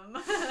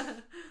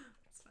funny.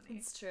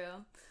 It's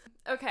true.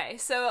 Okay,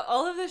 so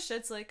all of this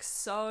shit's like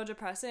so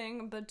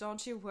depressing, but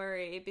don't you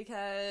worry,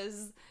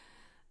 because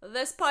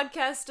this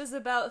podcast is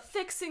about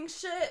fixing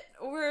shit.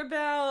 We're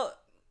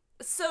about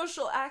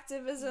social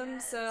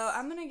activism, so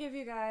I'm gonna give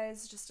you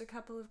guys just a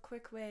couple of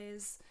quick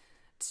ways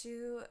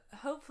to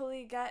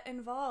hopefully get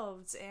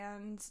involved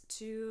and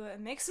to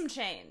make some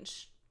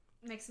change.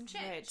 Make some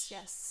change. Right,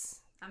 yes.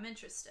 I'm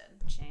interested.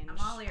 Change. I'm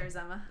all ears,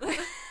 Emma.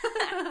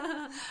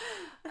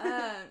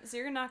 So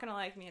you're not gonna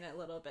like me in a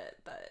little bit,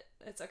 but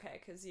it's okay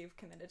because you've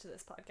committed to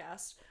this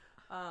podcast.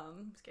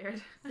 I'm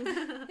scared.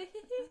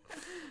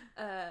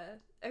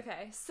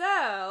 Okay,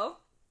 so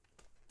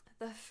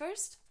the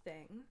first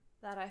thing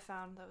that I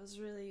found that was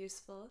really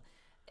useful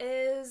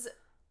is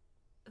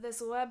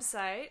this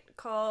website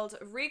called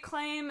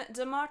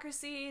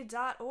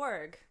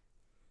reclaimdemocracy.org.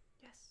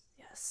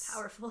 Yes.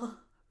 Powerful.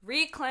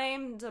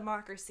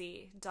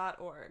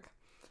 reclaimdemocracy.org.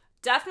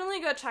 definitely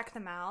go check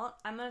them out.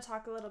 I'm going to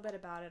talk a little bit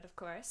about it, of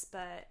course,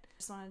 but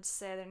just wanted to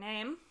say their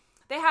name.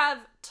 They have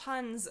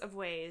tons of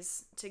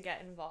ways to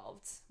get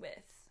involved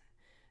with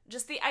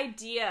just the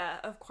idea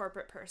of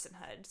corporate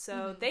personhood.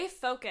 So they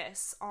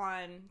focus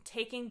on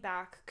taking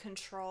back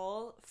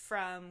control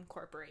from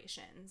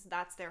corporations.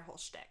 That's their whole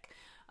shtick.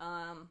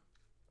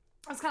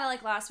 It's kind of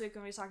like last week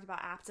when we talked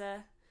about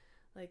APTA.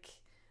 Like,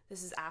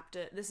 this is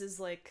APTA. This is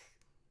like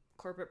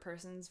corporate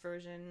personhood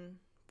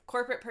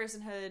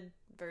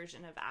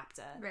version of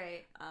APTA.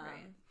 Right.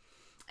 Right.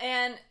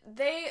 And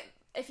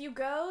if you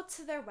go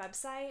to their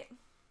website,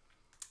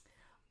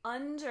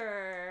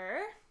 under...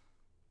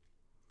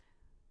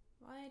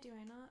 Why do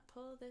I not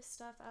pull this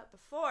stuff out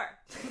before?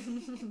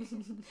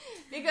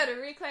 You go to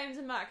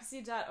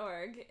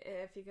reclaimdemocracy.org.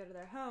 If you go to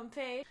their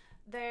homepage,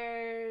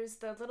 there's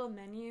the little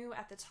menu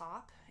at the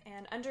top,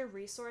 and under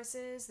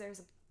resources,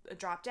 there's a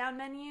drop-down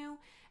menu,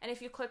 and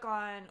if you click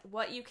on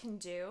what you can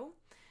do,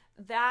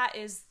 that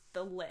is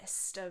the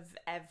list of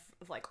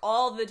like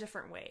all the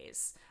different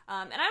ways.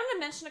 And I'm going to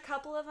mention a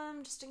couple of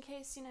them just in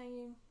case,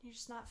 you're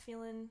just not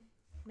feeling,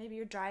 maybe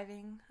you're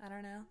driving, I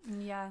don't know.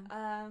 Yeah.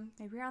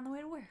 Maybe you're on the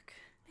way to work.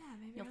 Yeah,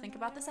 maybe you'll think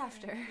about this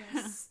after.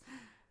 Yes.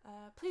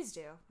 Please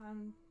do.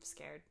 I'm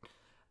scared.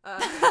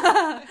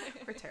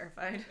 We're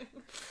terrified.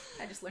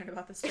 I just learned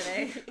about this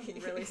today.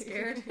 I'm really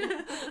scared.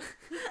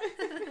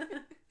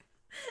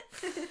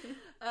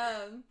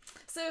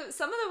 So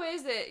some of the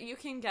ways that you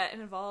can get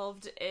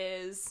involved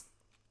is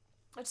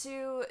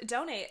to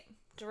donate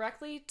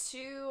directly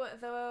to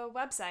the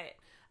website,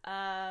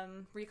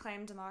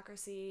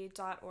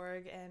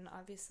 reclaimdemocracy.org, and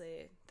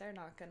obviously they're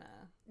not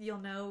gonna... You'll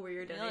know where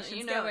your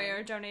donations where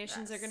your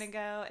donations are gonna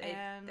go,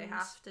 and they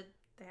have to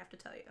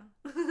tell you.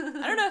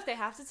 I don't know if they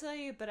have to tell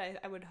you, but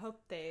I would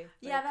hope they...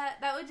 Yeah,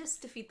 that would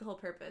just defeat the whole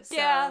purpose.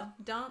 Yeah. So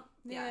don't...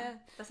 Yeah.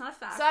 That's not a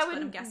fact, so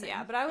but I'm guessing.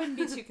 Yeah, but I wouldn't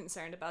be too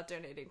concerned about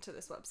donating to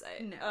this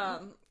website.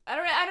 No. I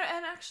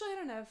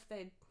don't know if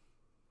they...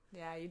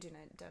 Yeah, you do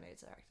donate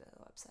directly to the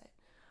website.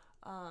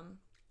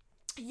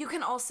 You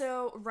can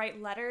also write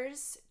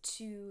letters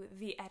to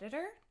the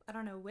editor. I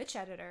don't know which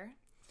editor,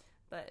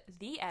 but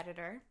the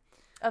editor.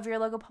 Of your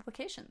local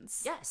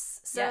publications. Yes.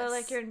 So,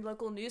 like, your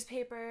local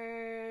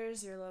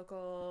newspapers, your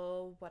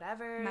local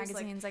whatever.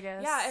 Magazines, like,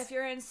 I guess. Yeah, if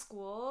you're in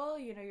school,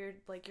 your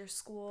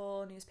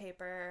school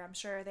newspaper, I'm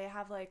sure they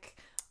have, like,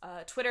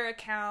 Twitter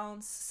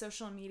accounts,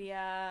 social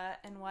media,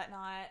 and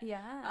whatnot.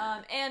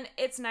 Yeah. And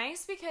it's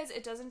nice because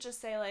it doesn't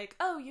just say, like,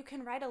 oh, you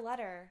can write a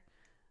letter.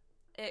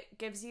 It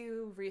gives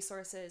you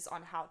resources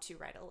on how to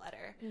write a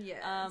letter.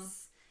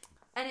 Yes.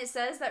 And it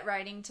says that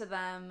writing to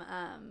them...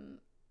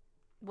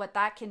 what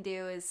that can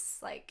do is,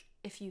 like,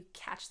 if you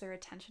catch their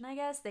attention, I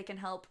guess, they can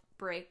help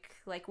break,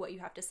 like, what you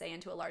have to say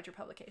into a larger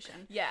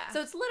publication. Yeah. So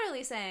it's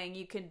literally saying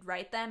you could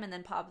write them and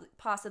then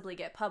possibly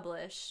get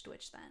published,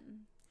 which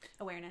then...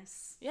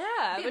 Awareness.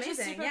 Yeah, which is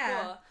super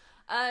cool.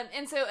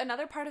 And so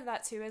another part of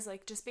that, too, is,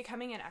 like, just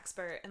becoming an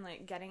expert and,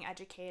 like, getting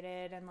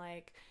educated and,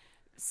 like,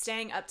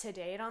 staying up to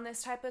date on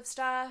this type of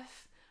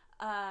stuff.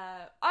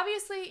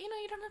 Obviously, you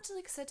don't have to,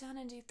 like, sit down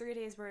and do 3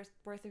 days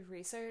worth of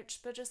research,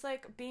 but just,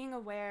 like, being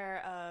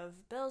aware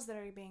of bills that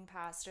are being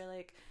passed or,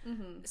 like,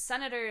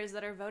 senators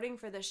that are voting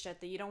for this shit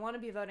that you don't want to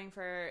be voting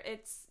for.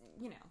 It's,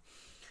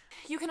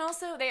 You can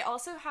also, they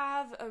also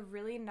have a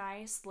really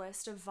nice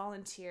list of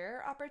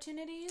volunteer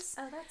opportunities.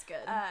 Oh, that's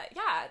good.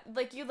 Yeah,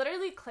 like, you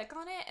literally click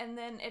on it and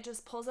then it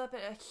just pulls up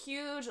a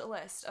huge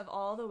list of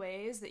all the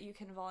ways that you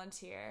can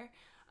volunteer.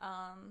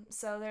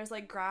 So there's,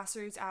 like,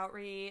 grassroots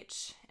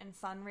outreach and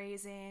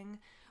fundraising,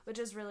 which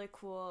is really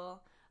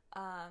cool.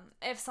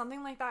 If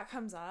something like that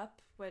comes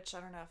up, which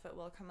I don't know if it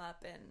will come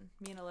up in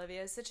me and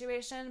Olivia's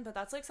situation, but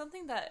that's, like,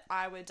 something that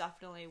I would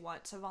definitely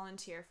want to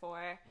volunteer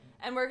for.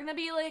 And we're gonna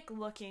be, like,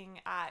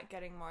 looking at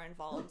getting more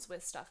involved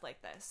with stuff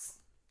like this.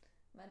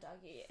 My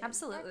doggy.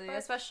 Absolutely,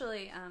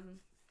 especially,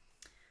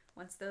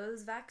 once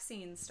those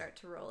vaccines start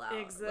to roll out a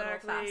little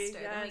faster,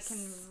 then we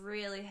can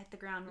really hit the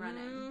ground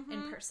running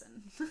in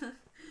person.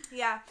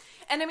 Yeah.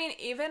 And I mean,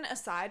 even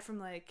aside from,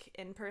 like,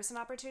 in-person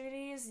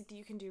opportunities,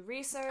 you can do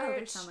research. Oh,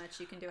 there's so much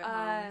you can do at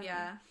home.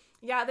 Yeah.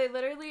 Yeah, they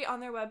literally, on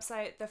their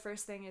website, the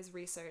first thing is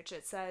research.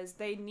 It says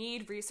they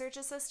need research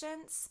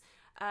assistants,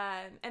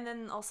 and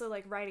then also,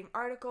 like, writing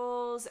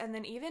articles, and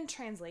then even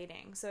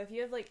translating. So if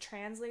you have, like,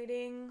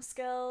 translating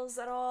skills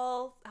at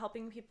all,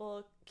 helping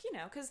people,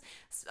 because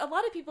a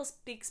lot of people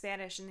speak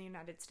Spanish in the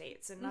United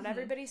States, and not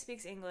everybody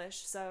speaks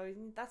English, so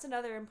that's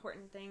another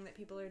important thing that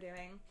people are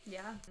doing.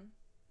 Yeah.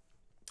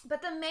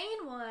 But the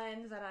main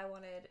one that I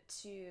wanted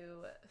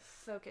to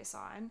focus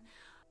on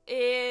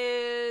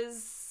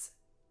is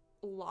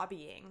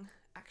lobbying,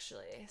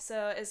 actually.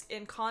 So is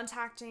in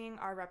contacting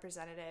our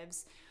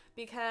representatives,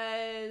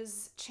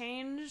 because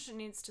change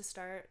needs to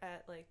start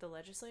at, like, the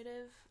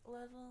legislative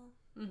level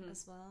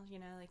as well.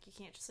 Like, you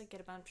can't just, like,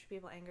 get a bunch of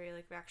people angry.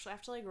 Like, we actually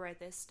have to, like, write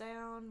this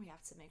down. We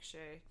have to make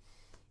sure,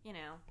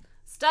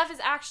 stuff is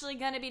actually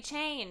going to be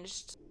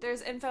changed.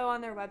 There's info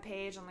on their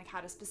webpage on, like, how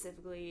to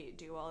specifically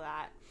do all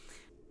that.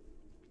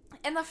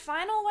 And the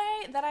final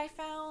way that I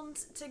found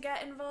to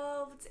get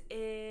involved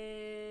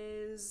is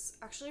is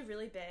actually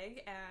really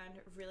big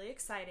and really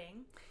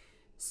exciting.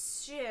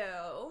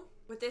 So,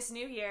 with this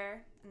new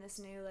year and this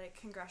new, like,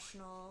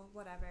 congressional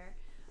whatever,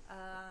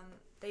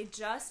 they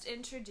just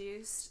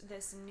introduced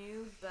this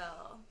new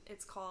bill.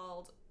 It's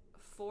called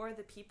For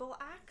the People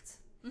Act.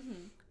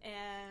 Mm-hmm.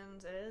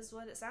 And it is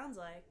what it sounds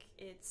like.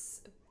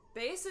 It's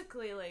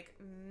basically, like,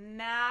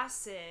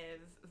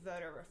 massive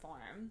voter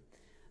reform.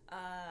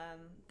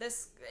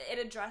 It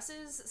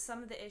addresses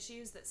some of the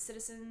issues that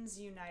Citizens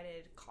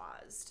United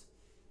caused.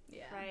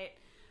 Yeah. Right?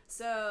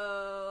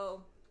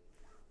 So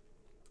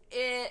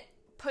it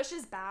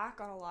pushes back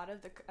on a lot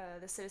of the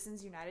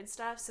Citizens United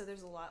stuff, so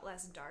there's a lot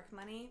less dark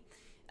money.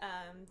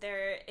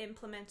 They're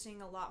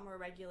implementing a lot more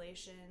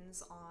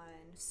regulations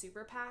on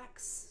super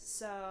PACs.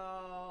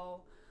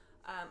 So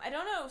I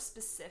don't know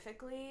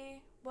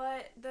specifically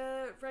what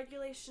the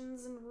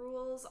regulations and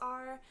rules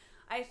are.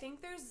 I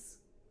think they're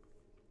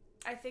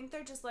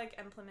just, like,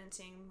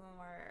 implementing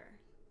more,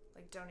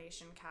 like,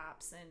 donation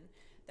caps, and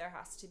there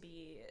has to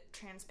be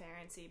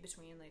transparency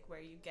between, like,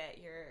 where you get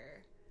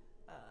your,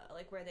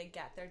 like, where they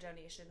get their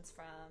donations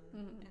from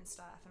and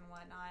stuff and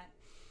whatnot.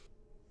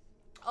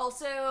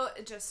 Also,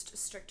 just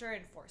stricter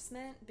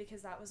enforcement,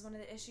 because that was one of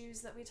the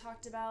issues that we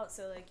talked about.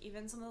 So, like,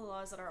 even some of the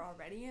laws that are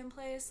already in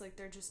place, like,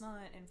 they're just not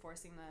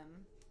enforcing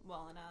them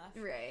well enough.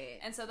 Right.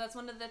 And so that's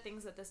one of the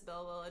things that this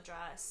bill will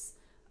address.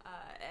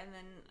 And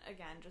then,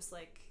 again, just,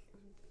 like,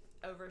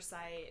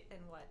 oversight and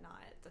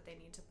whatnot, that they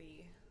need to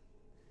be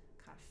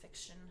kind of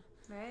fiction.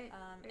 Right.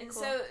 And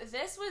cool. So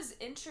this bill was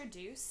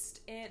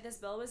introduced in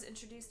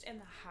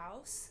the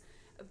House,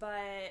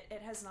 but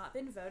it has not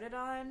been voted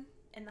on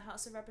in the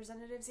House of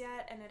Representatives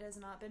yet, and it has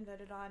not been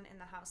voted on in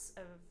the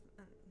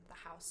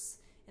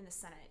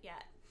Senate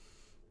yet.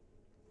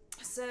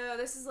 So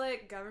this is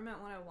like government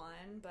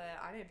 101, but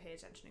I didn't pay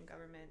attention in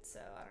government, so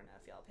I don't know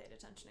if y'all paid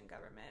attention in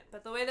government.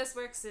 But the way this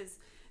works is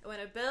when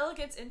a bill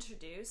gets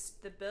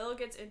introduced,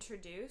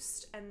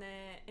 and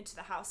then into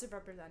the House of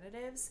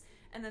Representatives,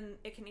 and then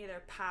it can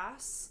either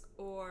pass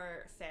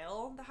or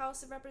fail the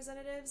House of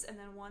Representatives, and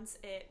then once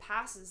it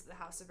passes the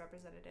House of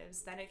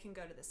Representatives, then it can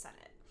go to the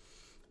Senate.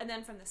 And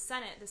then from the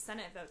Senate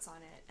votes on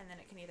it, and then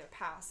it can either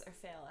pass or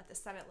fail at the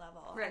Senate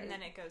level, right. And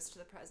then it goes to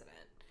the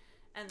president.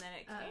 And then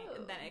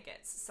it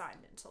gets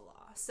signed into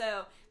law.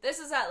 So this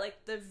is at,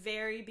 like, the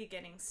very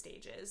beginning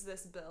stages,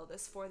 this bill,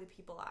 this For the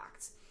People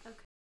Act.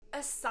 Okay.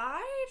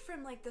 Aside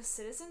from, like, the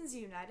Citizens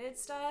United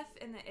stuff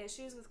and the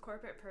issues with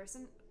corporate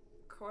personhood,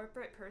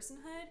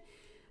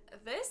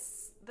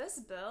 this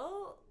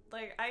bill,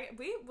 like,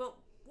 we'll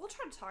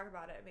try to talk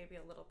about it maybe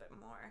a little bit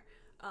more,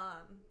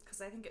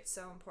 because I think it's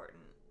so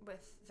important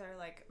with their,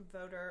 like,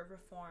 voter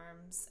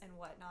reforms and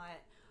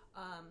whatnot.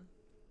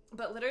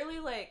 But literally,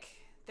 like,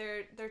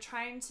 they're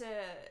trying to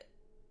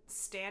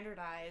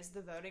standardize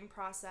the voting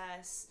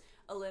process,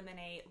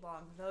 eliminate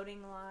long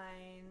voting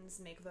lines,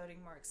 make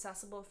voting more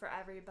accessible for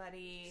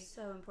everybody.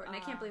 So important.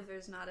 I can't believe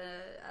there's not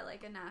a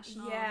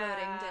national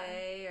voting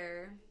day,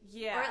 or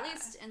at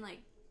least in,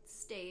 like,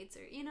 states,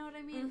 or, you know what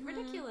I mean? Mm-hmm.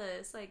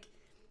 Ridiculous. Like,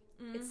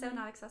 it's so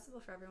not accessible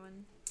for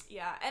everyone.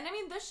 Yeah, and I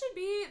mean, this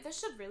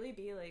should really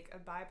be, like, a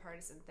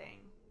bipartisan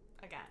thing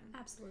again.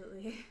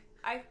 Absolutely.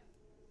 I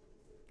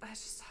don't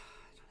understand.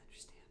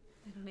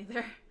 I don't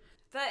either.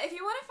 But if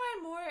you want to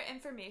find more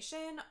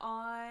information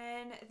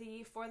on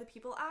the For the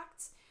People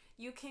Act,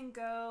 you can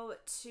go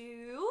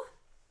to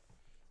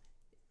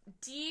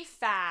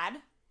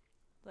DFAD,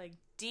 like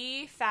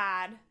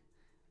DFAD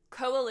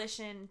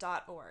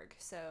coalition.org.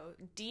 So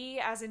D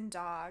as in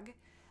dog,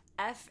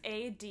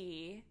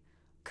 FAD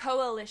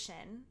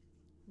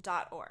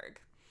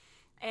coalition.org.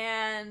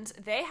 And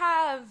they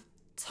have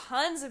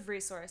tons of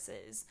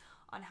resources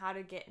on how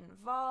to get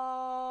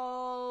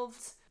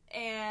involved,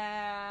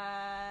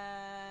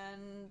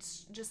 and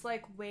just,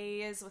 like,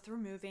 ways with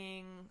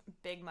removing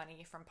big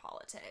money from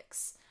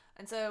politics.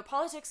 And so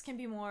politics can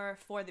be more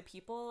for the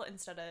people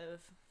instead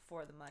of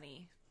for the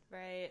money,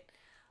 right?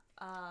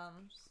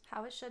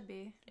 How it should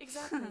be.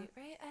 Exactly,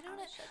 right? I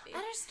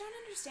just don't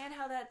understand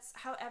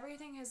how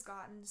everything has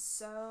gotten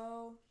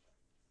so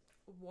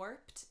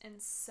warped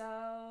and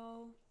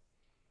so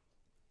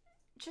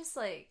just,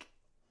 like,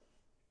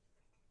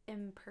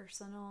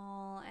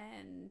 impersonal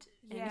and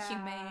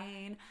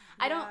inhumane.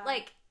 I don't,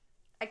 like,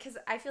 because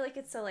I feel like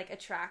it's so, like,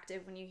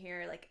 attractive when you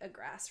hear, like, a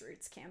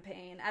grassroots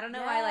campaign. I don't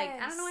know why, like,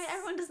 I don't know why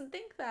everyone doesn't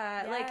think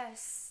that.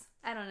 Yes.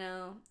 Like, I don't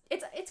know.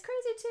 It's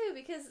crazy too,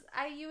 because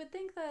you would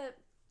think that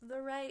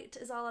the right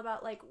is all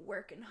about, like,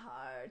 working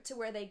hard to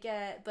where they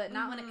get, but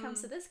not when it comes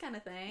to this kind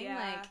of thing. Yeah.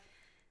 Like,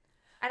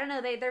 I don't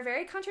know, they're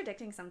very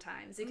contradicting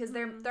sometimes, because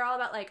they're all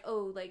about, like,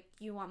 oh, like,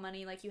 you want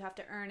money, like, you have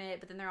to earn it,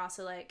 but then they're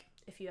also like,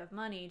 if you have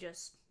money,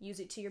 just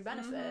use it to your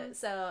benefit.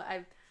 So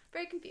I'm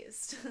very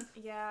confused.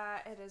 Yeah,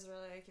 it is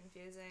really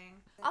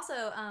confusing.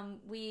 Also,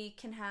 we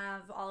can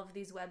have all of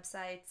these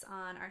websites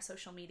on our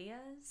social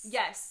medias.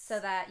 Yes. So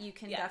that you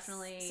can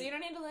definitely... So you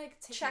don't need to, like,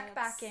 check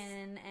back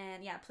in,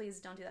 and please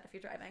don't do that if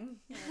you're driving.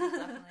 Yeah,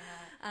 definitely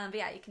not. But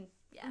yeah, you can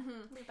yeah,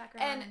 leave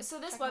background. And so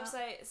this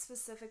website,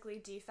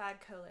 specifically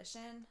DFAD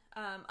Coalition,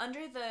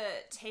 under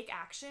the Take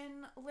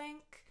Action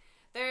link,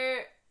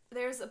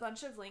 there's a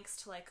bunch of links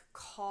to like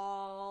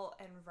call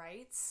and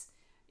write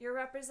your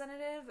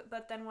representative,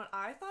 but then what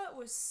I thought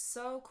was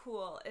so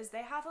cool is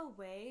they have a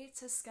way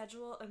to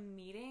schedule a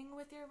meeting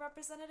with your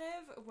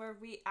representative where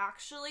we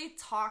actually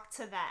talk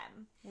to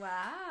them.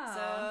 Wow.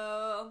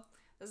 So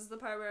this is the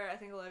part where I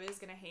think Olivia's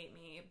going to hate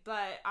me,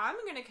 but I'm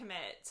going to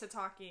commit to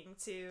talking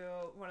to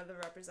one of the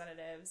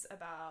representatives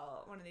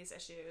about one of these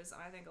issues,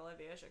 and I think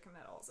Olivia should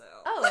commit also.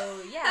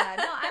 Oh, yeah.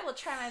 No, I will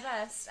try my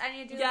best. I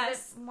need to do a bit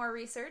more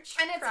research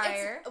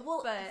prior.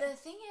 The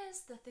thing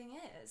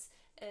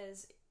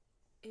is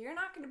you're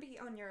not going to be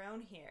on your own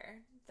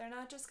here. They're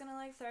not just going to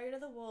like throw you to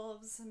the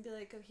wolves and be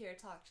like, oh, here,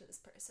 talk to this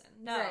person.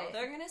 No,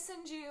 they're going to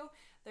send you,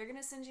 they're going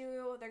to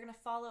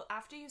follow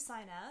after you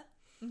sign up.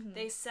 Mm-hmm.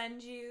 They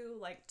send you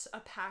like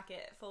a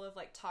packet full of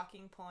like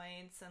talking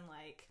points and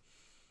like,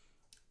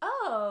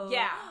 oh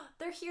yeah,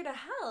 they're here to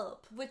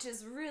help, which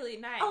is really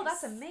nice. Oh,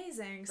 that's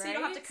amazing. Right? So you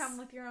don't have to come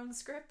with your own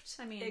script.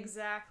 I mean,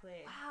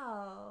 exactly.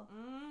 Wow.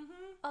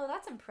 Mm-hmm. Oh,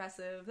 that's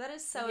impressive. That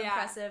is so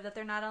impressive that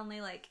they're not only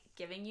like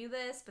giving you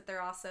this, but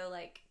they're also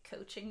like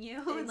coaching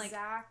you and like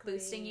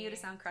boosting you to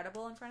sound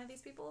credible in front of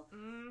these people.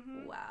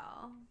 Mm-hmm.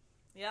 Wow.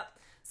 Yep.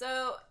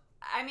 So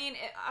I mean,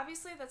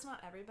 obviously that's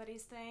not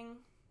everybody's thing.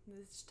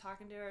 Just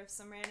talking to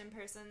some random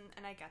person,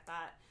 and I get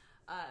that.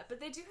 But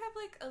they do have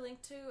like a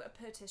link to a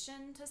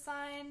petition to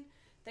sign.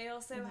 They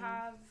also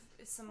have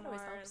some more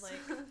like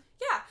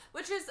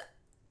which is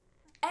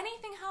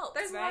anything helps.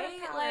 There's right? a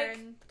lot of power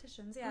in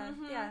petitions. Yeah,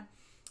 yeah.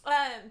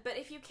 But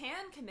if you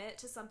can commit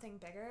to something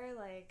bigger,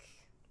 like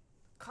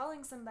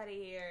calling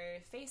somebody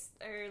or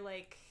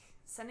like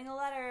sending a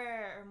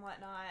letter or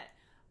whatnot,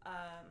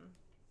 I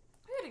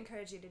would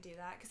encourage you to do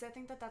that because I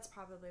think that that's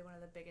probably one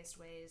of the biggest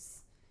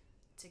ways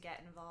to get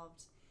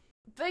involved.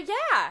 But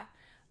yeah,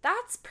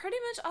 that's pretty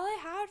much all I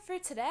had for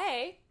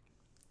today.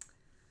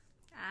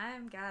 I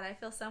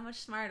feel so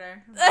much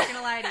smarter. I'm not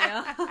gonna lie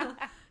to you.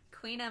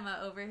 Queen Emma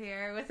over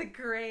here with a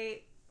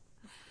great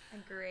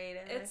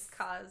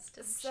cause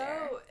to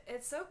share.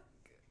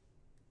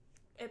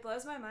 It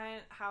blows my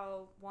mind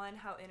how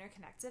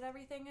interconnected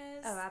everything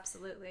is. Oh,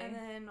 absolutely. And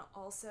then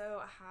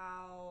also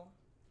how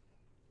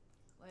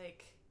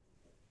like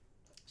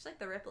just like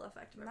the ripple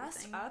effect of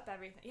everything. Messed up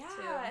everything. Yeah,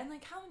 too. And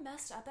like how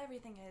messed up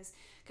everything is.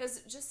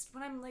 Because just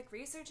when I'm like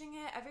researching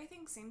it,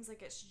 everything seems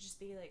like it should just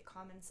be like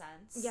common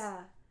sense. Yeah.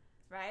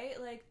 Right?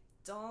 Like,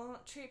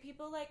 don't treat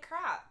people like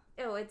crap.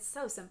 Oh, it's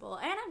so simple.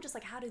 And I'm just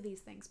like, how do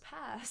these things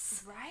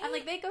pass? Right? And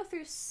like they go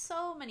through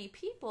so many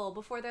people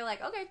before they're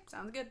like, okay,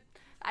 sounds good.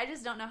 I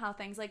just don't know how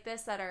things like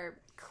this that are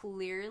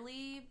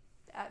clearly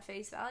at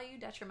face value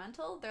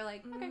detrimental, they're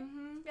like, okay,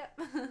 yep.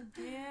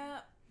 Yeah.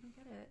 I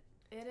get it.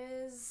 It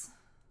is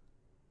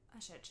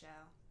a shit show.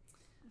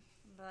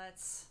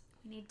 But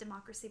we need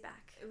democracy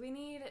back. We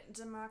need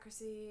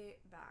democracy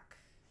back.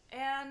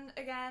 And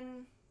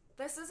again,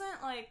 this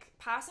isn't like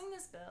passing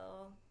this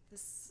bill,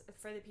 this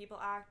For the People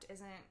Act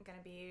isn't going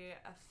to be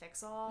a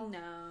fix-all.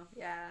 No.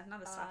 Yeah,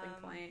 not a stopping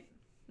point.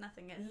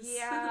 Nothing is.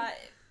 Yeah.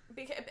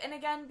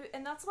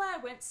 And that's why I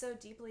went so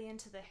deeply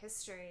into the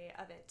history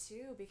of it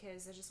too,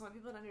 because I just want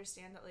people to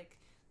understand that like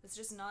it's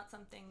just not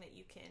something that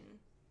you can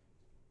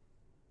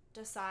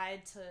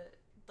decide to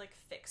like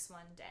fix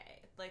one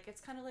day. Like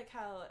it's kind of like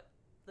how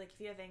like if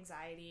you have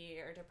anxiety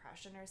or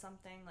depression or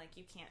something, like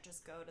you can't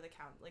just go to the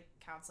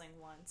counseling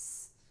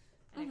once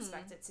and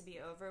expect it to be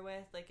over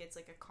with. Like it's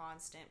like a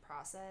constant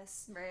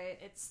process. Right.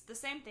 It's the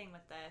same thing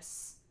with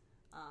this.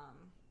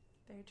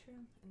 Very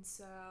true. And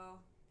so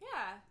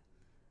yeah,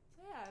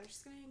 we're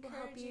just gonna encourage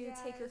we'll help you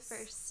take the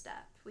first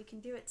step. We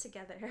can do it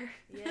together.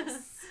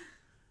 Yes.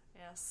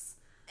 Yes.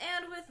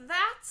 And with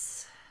that,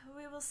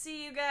 we will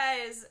see you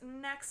guys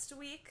next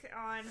week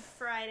on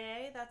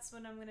Friday. That's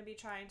when I'm going to be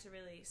trying to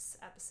release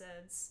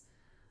episodes.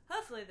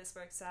 Hopefully this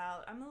works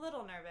out. I'm a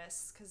little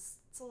nervous because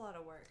it's a lot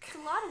of work. It's a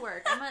lot of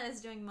work. Emma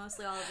is doing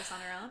mostly all of this on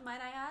her own,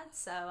 might I add.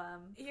 So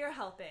you're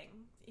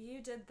helping.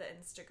 You did the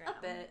Instagram.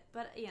 A bit,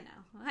 but you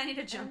know, I need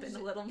to jump in a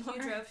little more.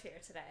 You drove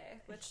here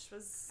today, which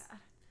was...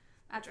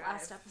 At the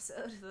last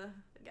episode, the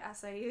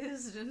gas I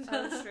used. And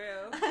oh,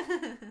 true.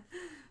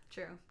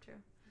 True.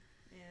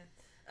 Yeah.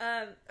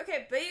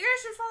 Okay, but you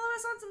guys should follow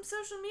us on some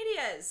social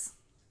medias.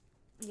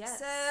 Yes.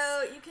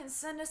 So you can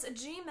send us a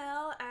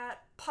Gmail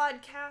at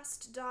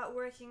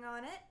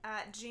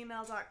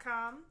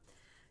podcast.workingonit@gmail.com.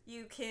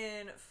 You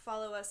can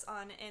follow us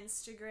on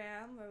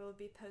Instagram, where we'll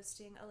be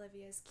posting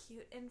Olivia's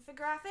cute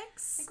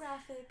infographics. The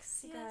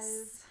graphics, you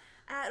guys.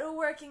 At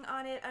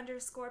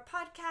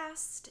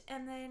workingonit_podcast.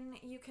 And then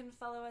you can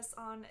follow us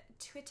on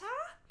Twitter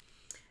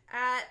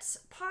at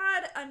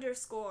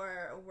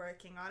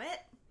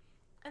pod_workingonit.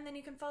 And then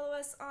you can follow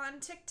us on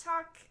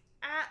TikTok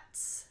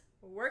at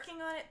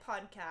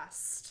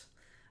workingonitpodcast.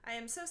 I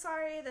am so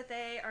sorry that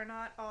they are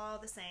not all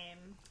the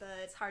same, but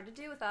it's hard to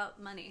do without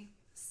money.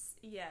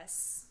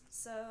 Yes.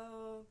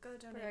 So go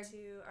donate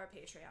to our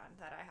Patreon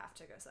that I have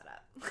to go set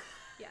up.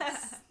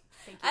 Yes.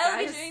 Thank you, I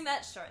will be doing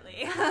that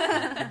shortly.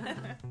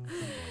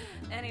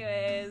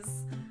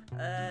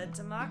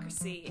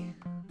 democracy.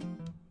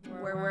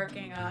 We're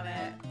working on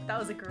it. That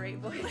was a great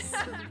voice.